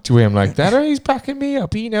 Don't talk to him like that. Or he's backing me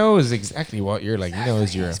up. He knows exactly what you're like. He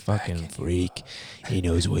knows you're a fucking freak. He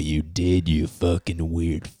knows what you did, you fucking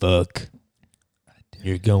weird fuck.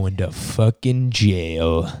 You're going to fucking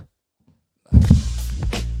jail.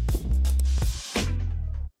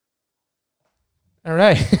 All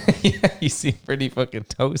right. Yeah, you seem pretty fucking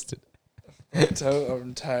toasted.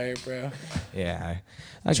 I'm tired, bro. Yeah.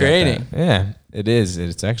 I Training. get that. Yeah, it is.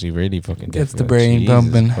 It's actually really fucking Gets the difficult. brain Jesus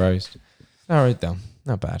pumping. Christ. All right, though.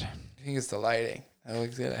 Not bad. I think it's the lighting. I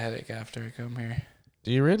always get a headache after I come here.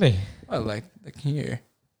 Do you really? Well, like here.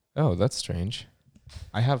 Oh, that's strange.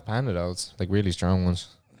 I have Panadols, like really strong ones.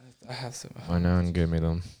 I have some. I know, and give me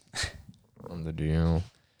them. On the deal.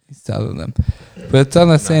 He's selling them. But it's on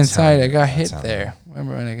the same selling side. I them, got not hit selling there.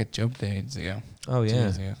 Remember when I got jumped ages ago? Oh, 2 yeah.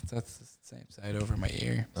 years ago. That's the same side over my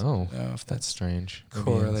ear. So Oh, I don't know if that's that's strange. Maybe it's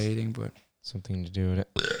correlating, but something to do with it.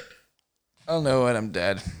 I'll know when I'm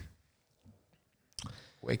dead.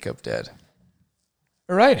 Wake up dead.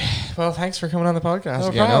 All right. Well, thanks for coming on the podcast No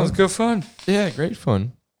again. problem. It was good fun. Yeah, great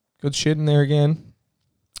fun. Good shit in there again.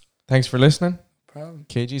 Thanks for listening. Problem.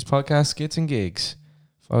 KG's podcast, Skits and Gigs.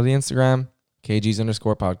 Follow the Instagram,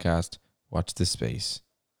 KG's_podcast. Watch this space.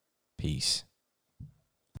 Peace.